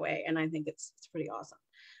all that way. And I think it's pretty awesome.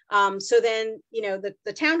 So then, you know,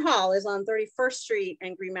 the town hall is on 31st Street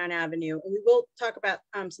and Greenmount Avenue. And we will talk about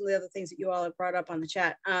some of the other things that you all have brought up on the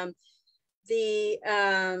chat.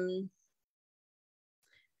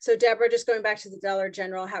 So Deborah, just going back to the Dollar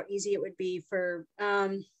General, how easy it would be for,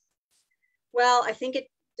 well, I think it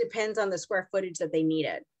depends on the square footage that they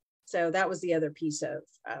needed. So that was the other piece of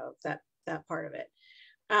that part of it.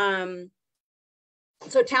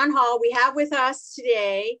 So town hall, we have with us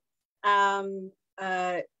today,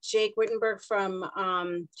 Jake Wittenberg from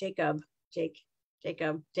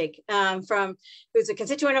from who's a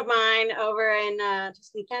constituent of mine over in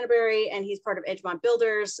Tuscany, Canterbury, and he's part of Edgemont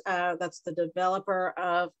Builders. That's the developer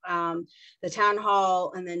of the town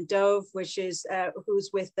hall, and then Dove, which is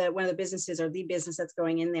who's with one of the businesses or the business that's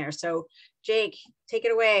going in there. So Jake, take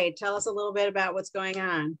it away. Tell us a little bit about what's going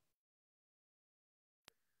on.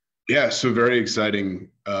 Yeah, so very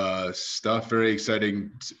exciting stuff. Very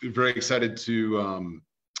exciting. Very excited to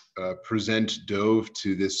present Dove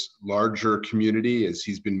to this larger community, as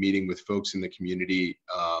he's been meeting with folks in the community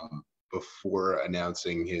before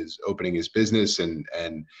announcing opening his business, and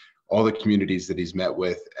all the communities that he's met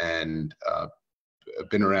with and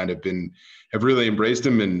been around have really embraced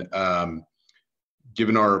him. And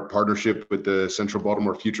given our partnership with the Central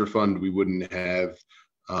Baltimore Future Fund, we wouldn't have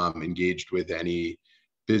engaged with any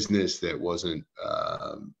business that wasn't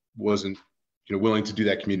willing to do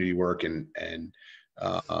that community work and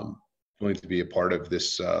willing to be a part of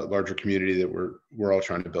this larger community that we're all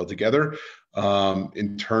trying to build together.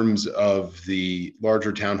 In terms of the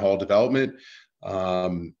larger town hall development,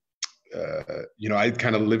 I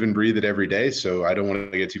kind of live and breathe it every day, so I don't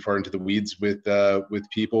want to get too far into the weeds with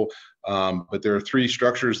people. But there are three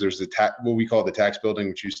structures. There's what we call the tax building,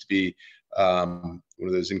 which used to be one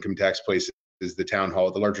of those income tax places, is the town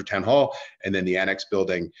hall, the larger town hall, and then the annex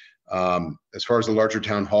building. As far as the larger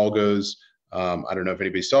town hall goes, I don't know if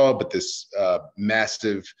anybody saw, but this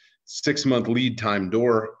massive 6-month lead time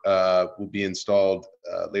door will be installed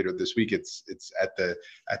later this week. It's at the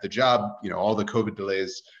job. All the COVID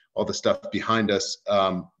delays, all the stuff behind us.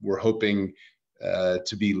 We're hoping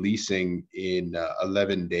to be leasing in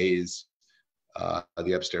 11 days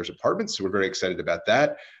the upstairs apartments. So we're very excited about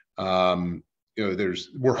that.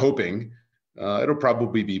 We're hoping it'll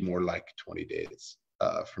probably be more like 20 days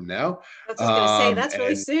from now. I was just gonna say, that's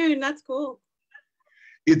really soon. That's cool.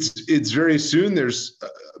 It's very soon. There's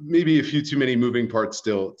maybe a few too many moving parts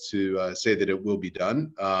still to say that it will be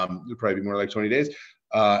done. It'll probably be more like 20 days.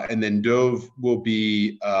 And then Dove will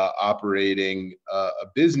be operating a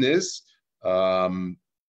business in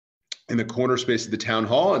the corner space of the town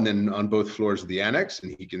hall, and then on both floors of the annex.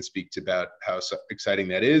 And he can speak to about how exciting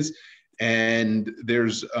that is. And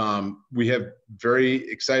we have very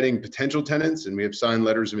exciting potential tenants, and we have signed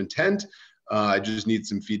letters of intent. I just need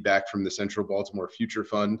some feedback from the Central Baltimore Future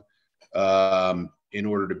Fund in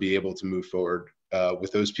order to be able to move forward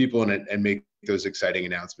with those people and make those exciting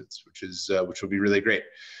announcements, which will be really great.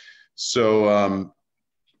 So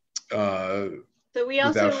so we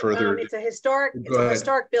also, further, it's a historic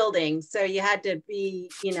building. So you had to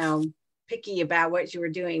be, you know, picky about what you were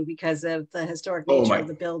doing because of the historic nature of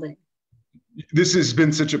the building. This has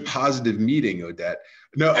been such a positive meeting, Odette.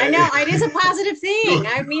 No, I know it is a positive thing.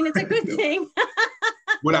 I mean, it's a good thing.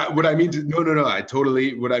 What I mean to no, I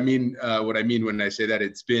totally what I mean when I say that,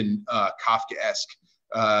 it's been Kafkaesque,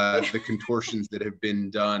 the contortions that have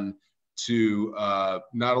been done to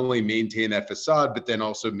not only maintain that facade, but then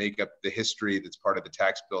also make up the history that's part of the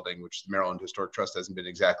tax building, which the Maryland Historic Trust hasn't been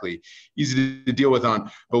exactly easy to deal with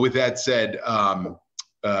on. But with that said,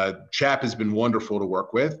 CHAP has been wonderful to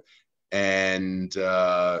work with, and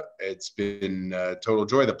it's been a total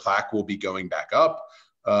joy. The plaque will be going back up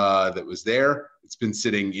that was there. It's been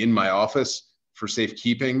sitting in my office for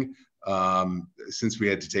safekeeping since we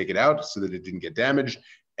had to take it out so that it didn't get damaged,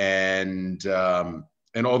 and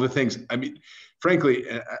all the things. I mean, frankly,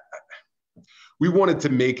 we wanted to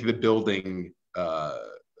make the building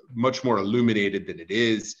much more illuminated than it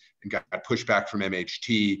is, and got pushback from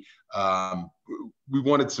MHT. We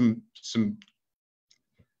wanted some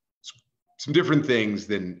different things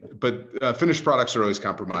but finished products are always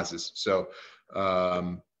compromises. So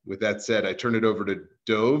with that said, I turn it over to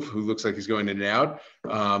Dove, who looks like he's going in and out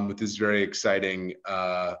with this very exciting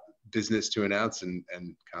business to announce and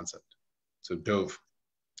concept. So Dove,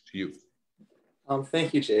 to you.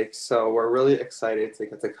 Thank you, Jake. So we're really excited to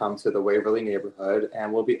get to come to the Waverly neighborhood,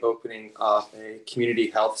 and we'll be opening up a community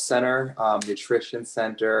health center, nutrition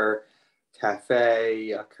center,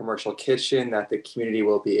 cafe, a commercial kitchen that the community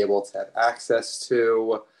will be able to have access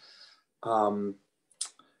to,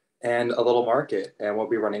 and a little market. And we'll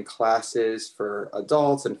be running classes for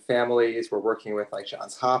adults and families. We're working with like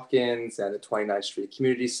Johns Hopkins and the 29th Street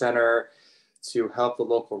Community Center to help the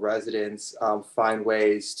local residents find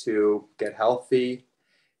ways to get healthy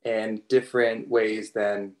in different ways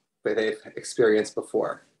than they've experienced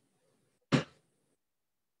before. I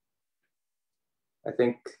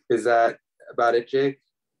think, is that about it, Jake?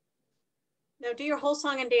 No, do your whole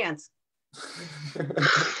song and dance.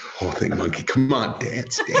 Whole thing, monkey. Come on,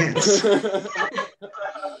 dance.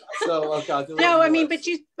 So, okay, no, I mean, but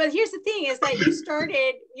here's the thing: is that you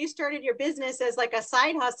started your business as like a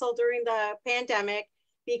side hustle during the pandemic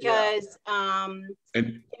because,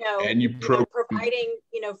 providing,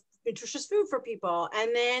 nutritious food for people,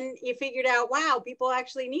 and then you figured out, wow, people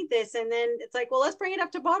actually need this, and then it's like, well, let's bring it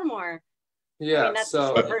up to Baltimore. Yeah, I mean, that's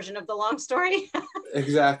the short version of the long story.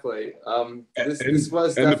 Exactly. This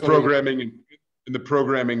was and the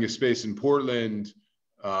programming space in Portland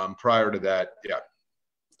prior to that. Yeah.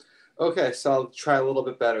 Okay, so I'll try a little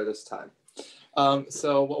bit better this time.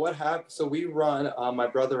 So what happened? So we run, my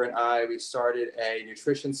brother and I, we started a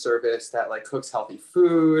nutrition service that like cooks healthy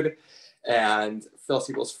food and fills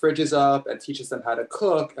people's fridges up and teaches them how to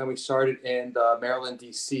cook. And we started in the Maryland,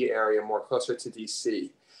 DC area, more closer to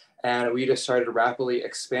DC. And we just started rapidly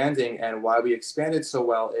expanding. And why we expanded so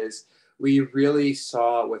well is we really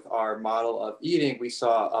saw with our model of eating, we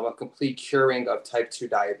saw a complete curing of type 2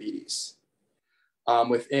 diabetes.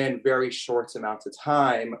 Within very short amounts of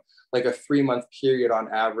time, like a 3-month period on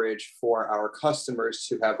average for our customers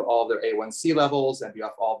to have all their A1C levels and be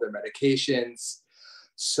off all their medications.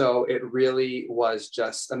 So it really was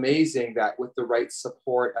just amazing that with the right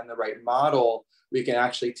support and the right model, we can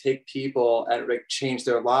actually take people and like change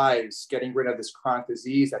their lives, getting rid of this chronic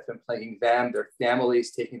disease that's been plaguing them, their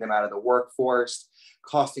families, taking them out of the workforce,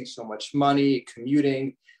 costing so much money,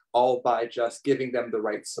 commuting, all by just giving them the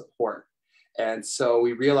right support. And so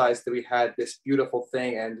we realized that we had this beautiful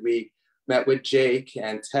thing, and we met with Jake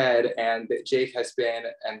and Ted, and Jake has been,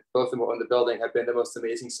 and both of them in the building have been the most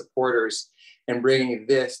amazing supporters in bringing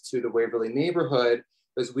this to the Waverly neighborhood,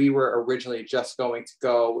 because we were originally just going to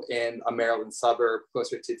go in a Maryland suburb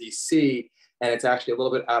closer to DC, and it's actually a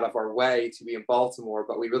little bit out of our way to be in Baltimore,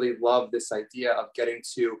 but we really love this idea of getting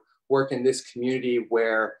to work in this community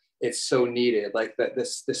where it's so needed. Like that,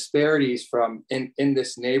 this disparities from in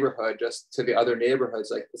this neighborhood just to the other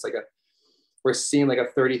neighborhoods, like it's like we're seeing like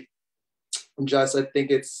a 30, just I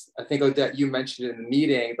think Odette, you mentioned in the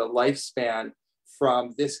meeting, the lifespan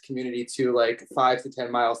from this community to like 5 to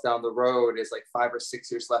 10 miles down the road is like 5 or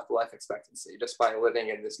 6 years left life expectancy just by living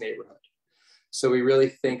in this neighborhood. So we really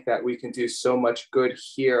think that we can do so much good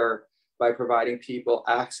here by providing people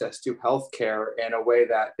access to healthcare in a way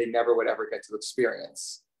that they never would ever get to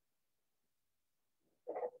experience.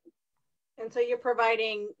 And so you're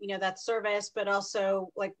providing, you know, that service, but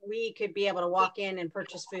also like we could be able to walk in and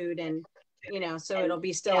purchase food and, you know, so it'll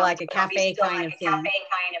be still like a cafe kind of thing.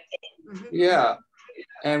 Mm-hmm. Yeah.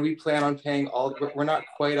 And we plan on paying we're not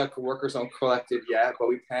quite a workers owned collective yet, but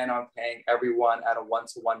we plan on paying everyone at a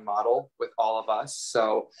one-to-one model with all of us.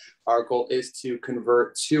 So our goal is to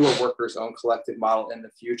convert to a workers owned collective model in the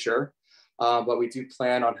future. But we do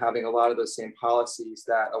plan on having a lot of those same policies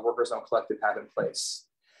that a workers owned collective have in place.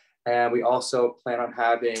 And we also plan on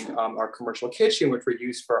having our commercial kitchen, which we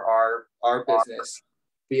use for our business,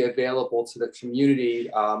 be available to the community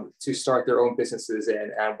to start their own businesses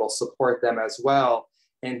in, and we'll support them as well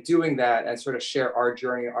in doing that and sort of share our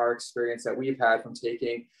journey, our experience that we've had from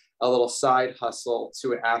taking a little side hustle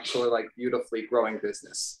to an actual like beautifully growing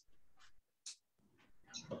business.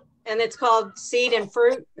 And it's called Seed and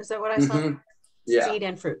Fruit. Is that what I saw? Mm-hmm. Yeah. Seed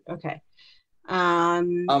and Fruit. Okay.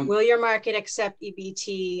 Will your market accept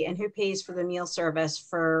EBT, and who pays for the meal service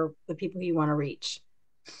for the people you want to reach?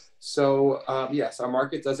 So yes, our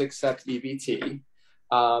market does accept EBT.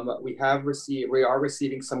 We are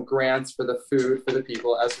receiving some grants for the food for the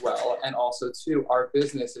people as well. And also too, our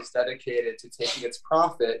business is dedicated to taking its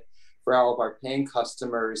profit for all of our paying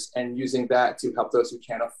customers and using that to help those who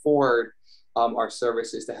can't afford our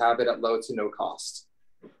services to have it at low to no cost.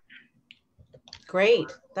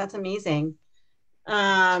 Great, that's amazing.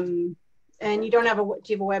 And you don't have do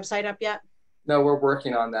you have a website up yet? No, we're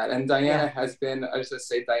working on that. And Diana has been, I just want to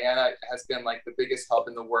say, Diana has been like the biggest help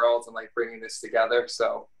in the world in like bringing this together.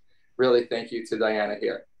 So really thank you to Diana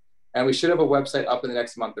here. And we should have a website up in the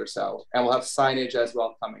next month or so. And we'll have signage as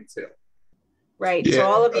well coming too. Right. Yeah. So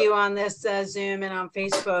all of you on this Zoom and on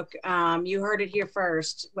Facebook, you heard it here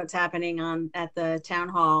first, what's happening at the town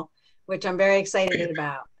hall, which I'm very excited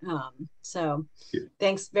about. So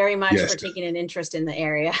thanks very much for taking an interest in the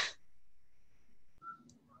area.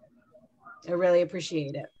 I really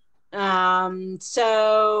appreciate it.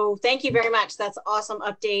 So thank you very much. That's an awesome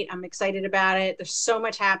update. I'm excited about it. There's so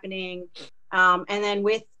much happening. And then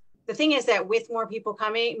the thing is that with more people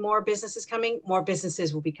coming, more businesses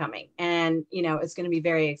will be coming. And, you know, it's going to be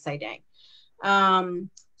very exciting.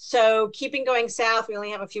 So keeping going south, we only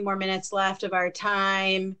have a few more minutes left of our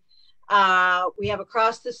time. We have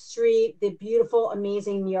across the street, the beautiful,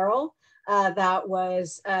 amazing mural that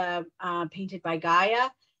was painted by Gaia.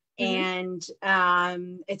 And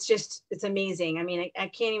it's amazing. I mean, I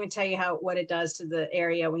can't even tell you what it does to the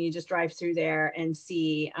area when you just drive through there and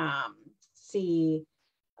see the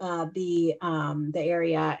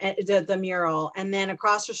area, the mural. And then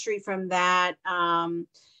across the street from that,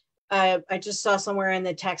 I just saw somewhere in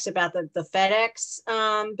the text about the FedEx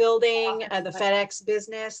building, the FedEx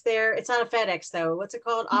business there. It's not a FedEx though. What's it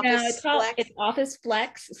called? It's Office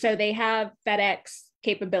Flex. So they have FedEx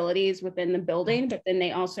capabilities within the building, but then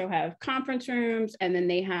they also have conference rooms, and then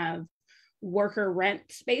they have worker rent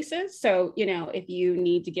spaces. So, you know, if you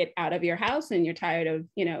need to get out of your house and you're tired of,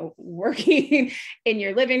 you know, working in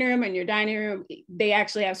your living room and your dining room, they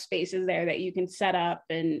actually have spaces there that you can set up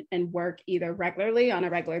and work either regularly on a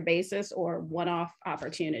regular basis or one-off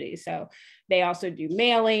opportunities. So they also do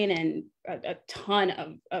mailing and a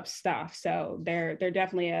ton of stuff. So they're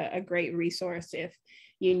definitely a great resource if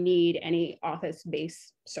you need any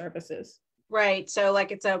office-based services. Right. So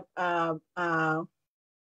like it's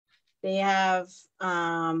they have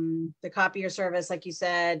the copier service, like you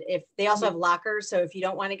said. If they also have lockers, so if you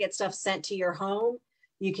don't want to get stuff sent to your home,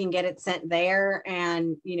 you can get it sent there,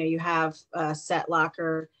 and you know you have a set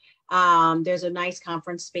locker. There's a nice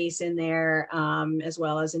conference space in there, as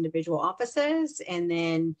well as individual offices, and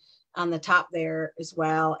then on the top there as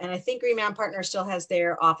well. And I think Greenmount Partners still has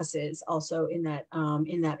their offices also in that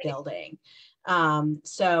building.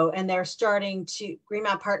 So, and they're starting to,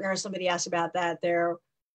 Greenmount Partners, somebody asked about that. They're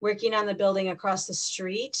working on the building across the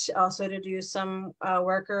street also to do some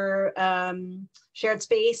worker shared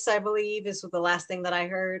space, I believe, is the last thing that I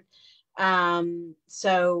heard.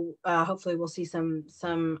 So hopefully we'll see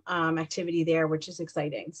some activity there, which is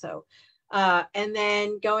exciting. So, and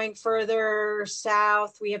then going further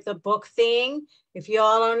south, we have the book thing. If you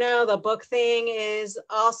all don't know, the book thing is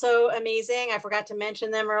also amazing. I forgot to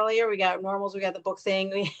mention them earlier. We got Normals, we got the book thing,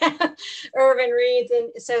 we have Urban Reads. And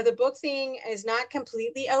so the book thing is not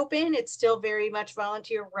completely open. It's still very much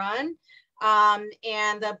volunteer run.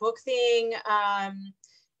 And the book thing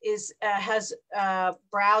has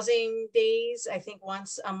browsing days, I think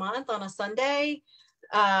once a month on a Sunday.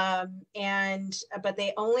 But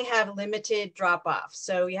they only have limited drop off.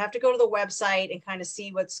 So you have to go to the website and kind of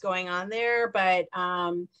see what's going on there. But,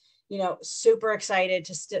 you know, super excited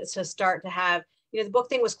to start to have, you know, the book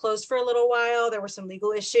thing was closed for a little while. There were some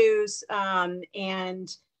legal issues. And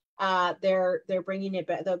they're bringing it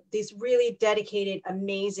back. These really dedicated,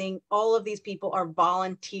 amazing, all of these people are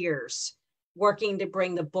volunteers working to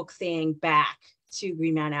bring the book thing back to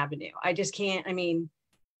Greenmount Avenue. I just can't, I mean,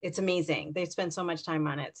 it's amazing. They spend so much time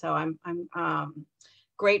on it. So I'm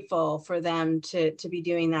grateful for them to be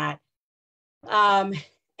doing that.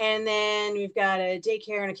 And then we've got a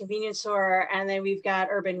daycare and a convenience store, and then we've got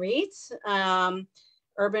Urban Reads.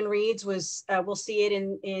 Urban Reads was, we'll see it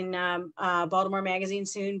in Baltimore Magazine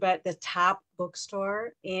soon, but the top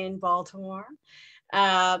bookstore in Baltimore.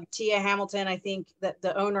 Tia Hamilton, I think that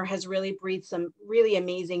the owner has really breathed some really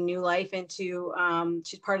amazing new life into,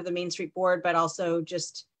 she's part of the Main Street board, but also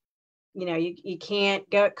just, you know, you can't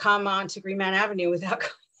come on to Greenmount Avenue without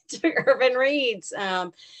going to Urban Reads.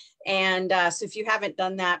 So if you haven't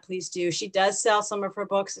done that, please do. She does sell some of her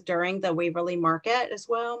books during the Waverly Market as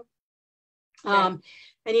well. And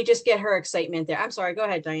you just get her excitement there. I'm sorry, go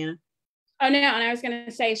ahead, Diana. Oh, no, and I was going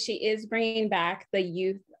to say she is bringing back the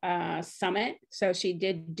youth summit. So she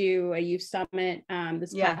did do a youth summit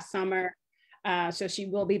this past summer. So she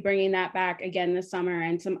will be bringing that back again this summer,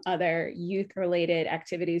 and some other youth related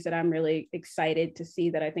activities that I'm really excited to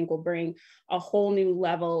see, that I think will bring a whole new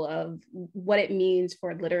level of what it means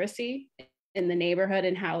for literacy in the neighborhood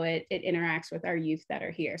and how it interacts with our youth that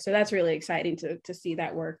are here. So that's really exciting to see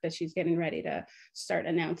that work that she's getting ready to start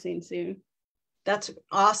announcing soon. That's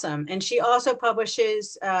awesome. And she also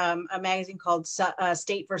publishes a magazine called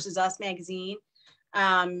State versus Us magazine.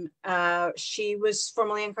 She was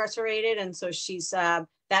formerly incarcerated, and so she's that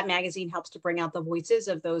magazine helps to bring out the voices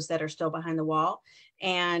of those that are still behind the wall,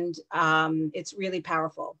 and it's really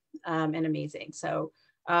powerful and amazing. So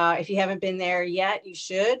if you haven't been there yet, you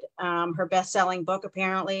should. Her best-selling book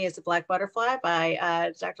apparently is The Black Butterfly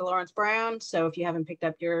by Dr. Lawrence Brown. So if you haven't picked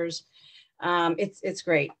up yours, it's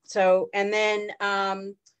great. So, and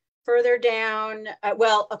then further down,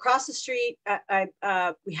 well, across the street,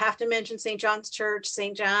 we have to mention St. John's Church.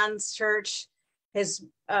 St. John's Church has,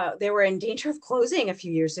 they were in danger of closing a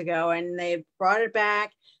few years ago, and they brought it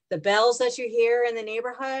back. The bells that you hear in the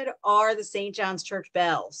neighborhood are the St. John's Church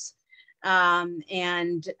bells.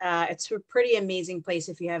 It's a pretty amazing place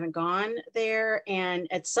if you haven't gone there. And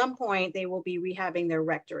at some point they will be rehabbing their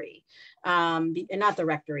rectory, not the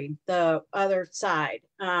rectory, the other side,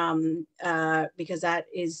 because that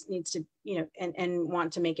needs to, you know, and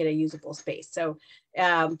want to make it a usable space. So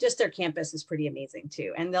just their campus is pretty amazing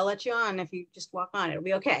too. And they'll let you on if you just walk on, it'll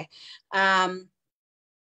be okay. And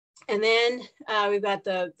then we've got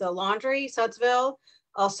the laundry, Sudsville,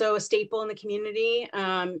 also a staple in the community.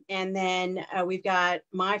 And then we've got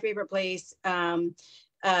my favorite place,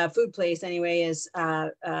 food place anyway, is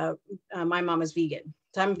My Mama's Vegan.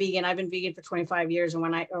 So I'm vegan. I've been vegan for 25 years,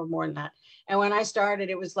 and or more than that. And when I started,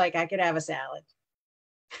 it was like I could have a salad.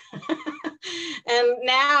 And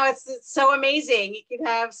now it's so amazing. You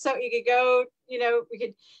could go, you know, we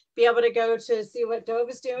could be able to go to see what Dove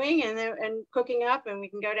is doing and cooking up, and we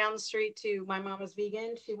can go down the street to My Mama's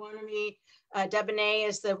Vegan. She wanted me, Debonair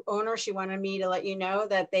is the owner. She wanted me to let you know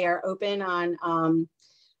that they are open on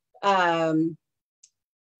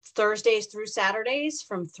Thursdays through Saturdays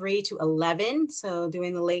from 3 to 11. So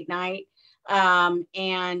doing the late night.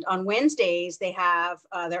 And on Wednesdays they have,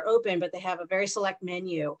 they're open, but they have a very select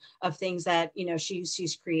menu of things that, you know,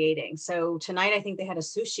 she's creating. So tonight, I think they had a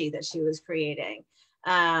sushi that she was creating.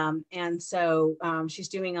 And so she's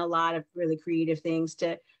doing a lot of really creative things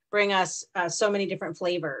to bring us so many different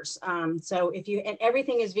flavors. So and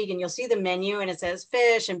everything is vegan, you'll see the menu and it says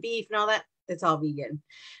fish and beef and all that, it's all vegan.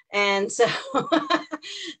 And so,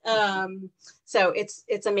 so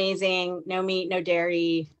it's amazing. No meat, no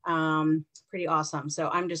dairy, pretty awesome. So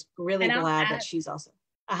I'm just really glad that she's also.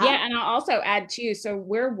 Yeah, and I'll also add too, so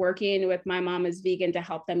we're working with My Mama's Vegan to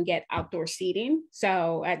help them get outdoor seating.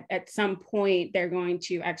 So at some point, they're going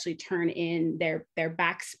to actually turn in their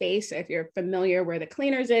back space, if you're familiar where the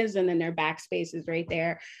cleaners is, and then their back space is right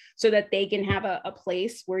there, so that they can have a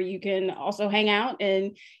place where you can also hang out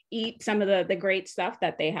and eat some of the great stuff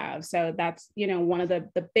that they have. So that's, you know, one of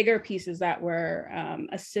the bigger pieces that we're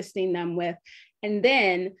assisting them with. And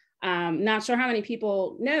then not sure how many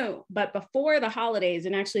people know, but before the holidays,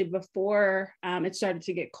 and actually before it started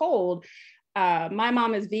to get cold, My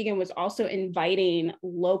Mama's Vegan was also inviting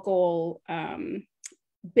local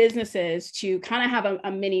businesses to kind of have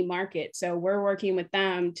a mini market. So we're working with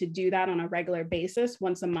them to do that on a regular basis,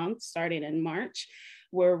 once a month, starting in March,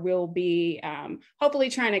 where we'll be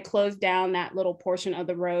hopefully trying to close down that little portion of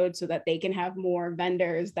the road so that they can have more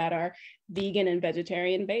vendors that are vegan and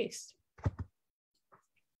vegetarian based.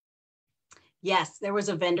 Yes, there was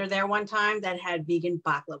a vendor there one time that had vegan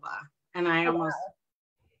baklava, and I almost,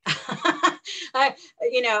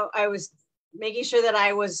 I was making sure that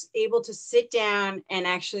I was able to sit down and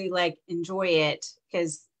actually like enjoy it,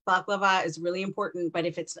 because baklava is really important. But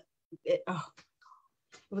if it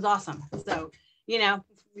was awesome. So,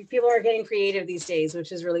 people are getting creative these days,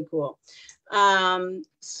 which is really cool.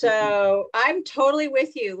 So I'm totally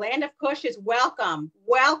with you. Land of Kush is welcome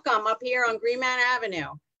up here on Greenmount Avenue.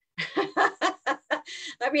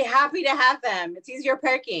 I'd be happy to have them. It's easier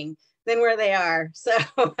parking than where they are. So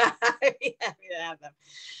I'd be happy to have them.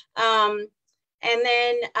 And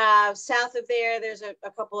then south of there's a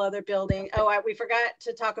couple other buildings. Oh, we forgot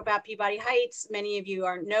to talk about Peabody Heights. Many of you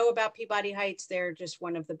know about Peabody Heights. They're just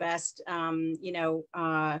one of the best,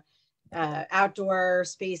 outdoor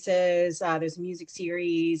spaces. There's a music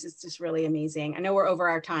series. It's just really amazing. I know we're over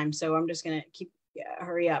our time, so I'm just going to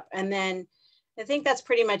hurry up. And then I think that's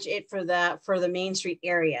pretty much it for the Main Street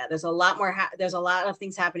area. There's a lot more. There's a lot of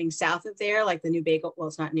things happening south of there, like the new bagel. Well,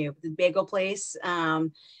 it's not new, but the bagel place.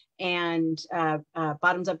 And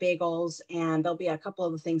bottoms up bagels, and there'll be a couple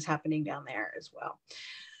of things happening down there as well.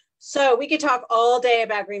 So we could talk all day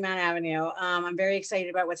about Greenmount Avenue. I'm very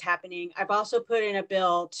excited about what's happening. I've also put in a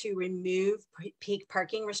bill to remove peak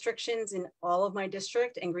parking restrictions in all of my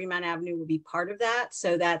district, and Greenmount Avenue will be part of that,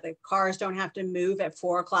 so that the cars don't have to move at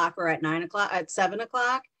 4 o'clock or at 9 o'clock, at 7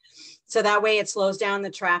 o'clock. So that way it slows down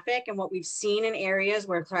the traffic. And what we've seen in areas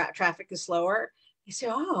where traffic is slower, you say,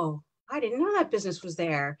 oh, I didn't know that business was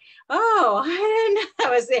there. Oh, I didn't know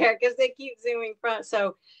that was there, because they keep zooming front.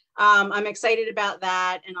 So I'm excited about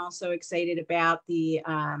that, and also excited about the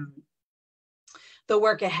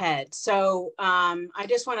work ahead. So I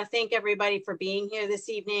just want to thank everybody for being here this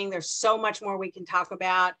evening. There's so much more we can talk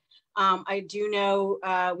about. I do know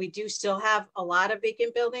we do still have a lot of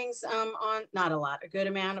vacant buildings not a lot, a good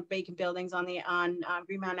amount of vacant buildings on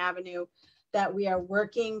Greenmount Avenue that we are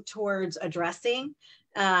working towards addressing.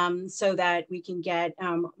 So that we can get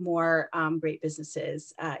more great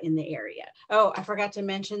businesses in the area. Oh, I forgot to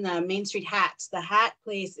mention the Main Street hats. The hat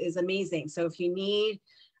place is amazing. So if you need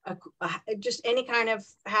just any kind of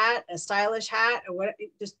hat, a stylish hat, or what,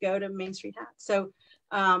 just go to Main Street Hats. So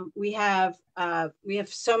we have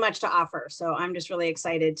so much to offer. So I'm just really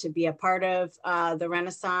excited to be a part of the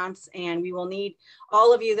Renaissance, and we will need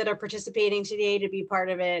all of you that are participating today to be part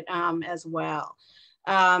of it as well.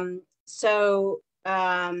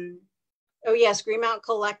 Oh yes, Greenmount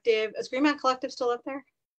Collective. Is Greenmount Collective still up there?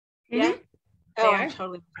 Mm-hmm. Yeah. Oh, I'm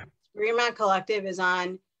totally. Greenmount Collective is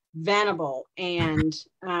on Venable, and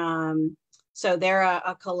so they're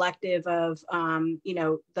a collective of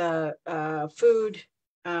the food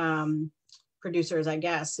producers, I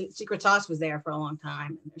guess. Secret Sauce was there for a long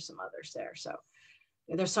time, and there's some others there. So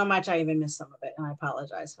there's so much, I even missed some of it, and I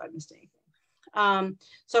apologize if I missed anything.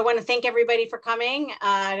 So I want to thank everybody for coming.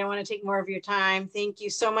 I don't want to take more of your time. Thank you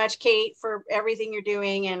so much, Kate, for everything you're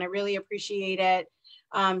doing, and I really appreciate it.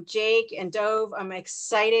 Jake and Dove, I'm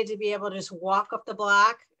excited to be able to just walk up the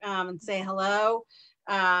block and say hello.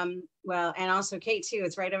 Well, and also Kate too,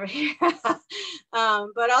 it's right over here.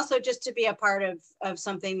 But also just to be a part of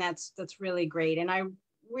something that's really great. And I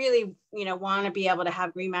really, want to be able to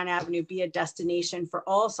have Greenmount Avenue be a destination for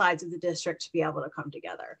all sides of the district to be able to come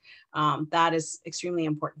together. That is extremely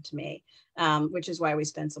important to me, which is why we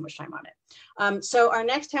spend so much time on it. So our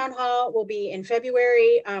next town hall will be in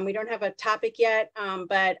February. We don't have a topic yet,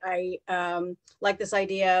 but I like this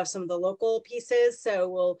idea of some of the local pieces. So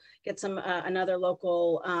we'll get some another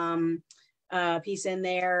local piece in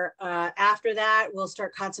there. After that, we'll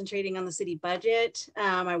start concentrating on the city budget.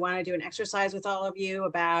 I want to do an exercise with all of you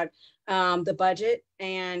about the budget,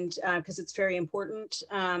 and because it's very important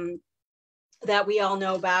that we all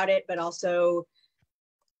know about it, but also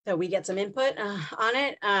that we get some input on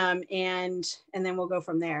it, and then we'll go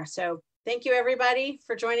from there. So thank you everybody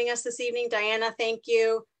for joining us this evening. Diana, thank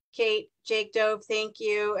you. Kate, Jake, Dove, thank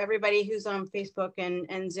you. Everybody who's on Facebook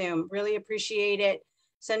and Zoom, really appreciate it.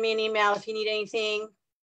 Send me an email if you need anything.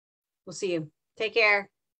 We'll see you. Take care.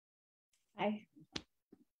 Bye.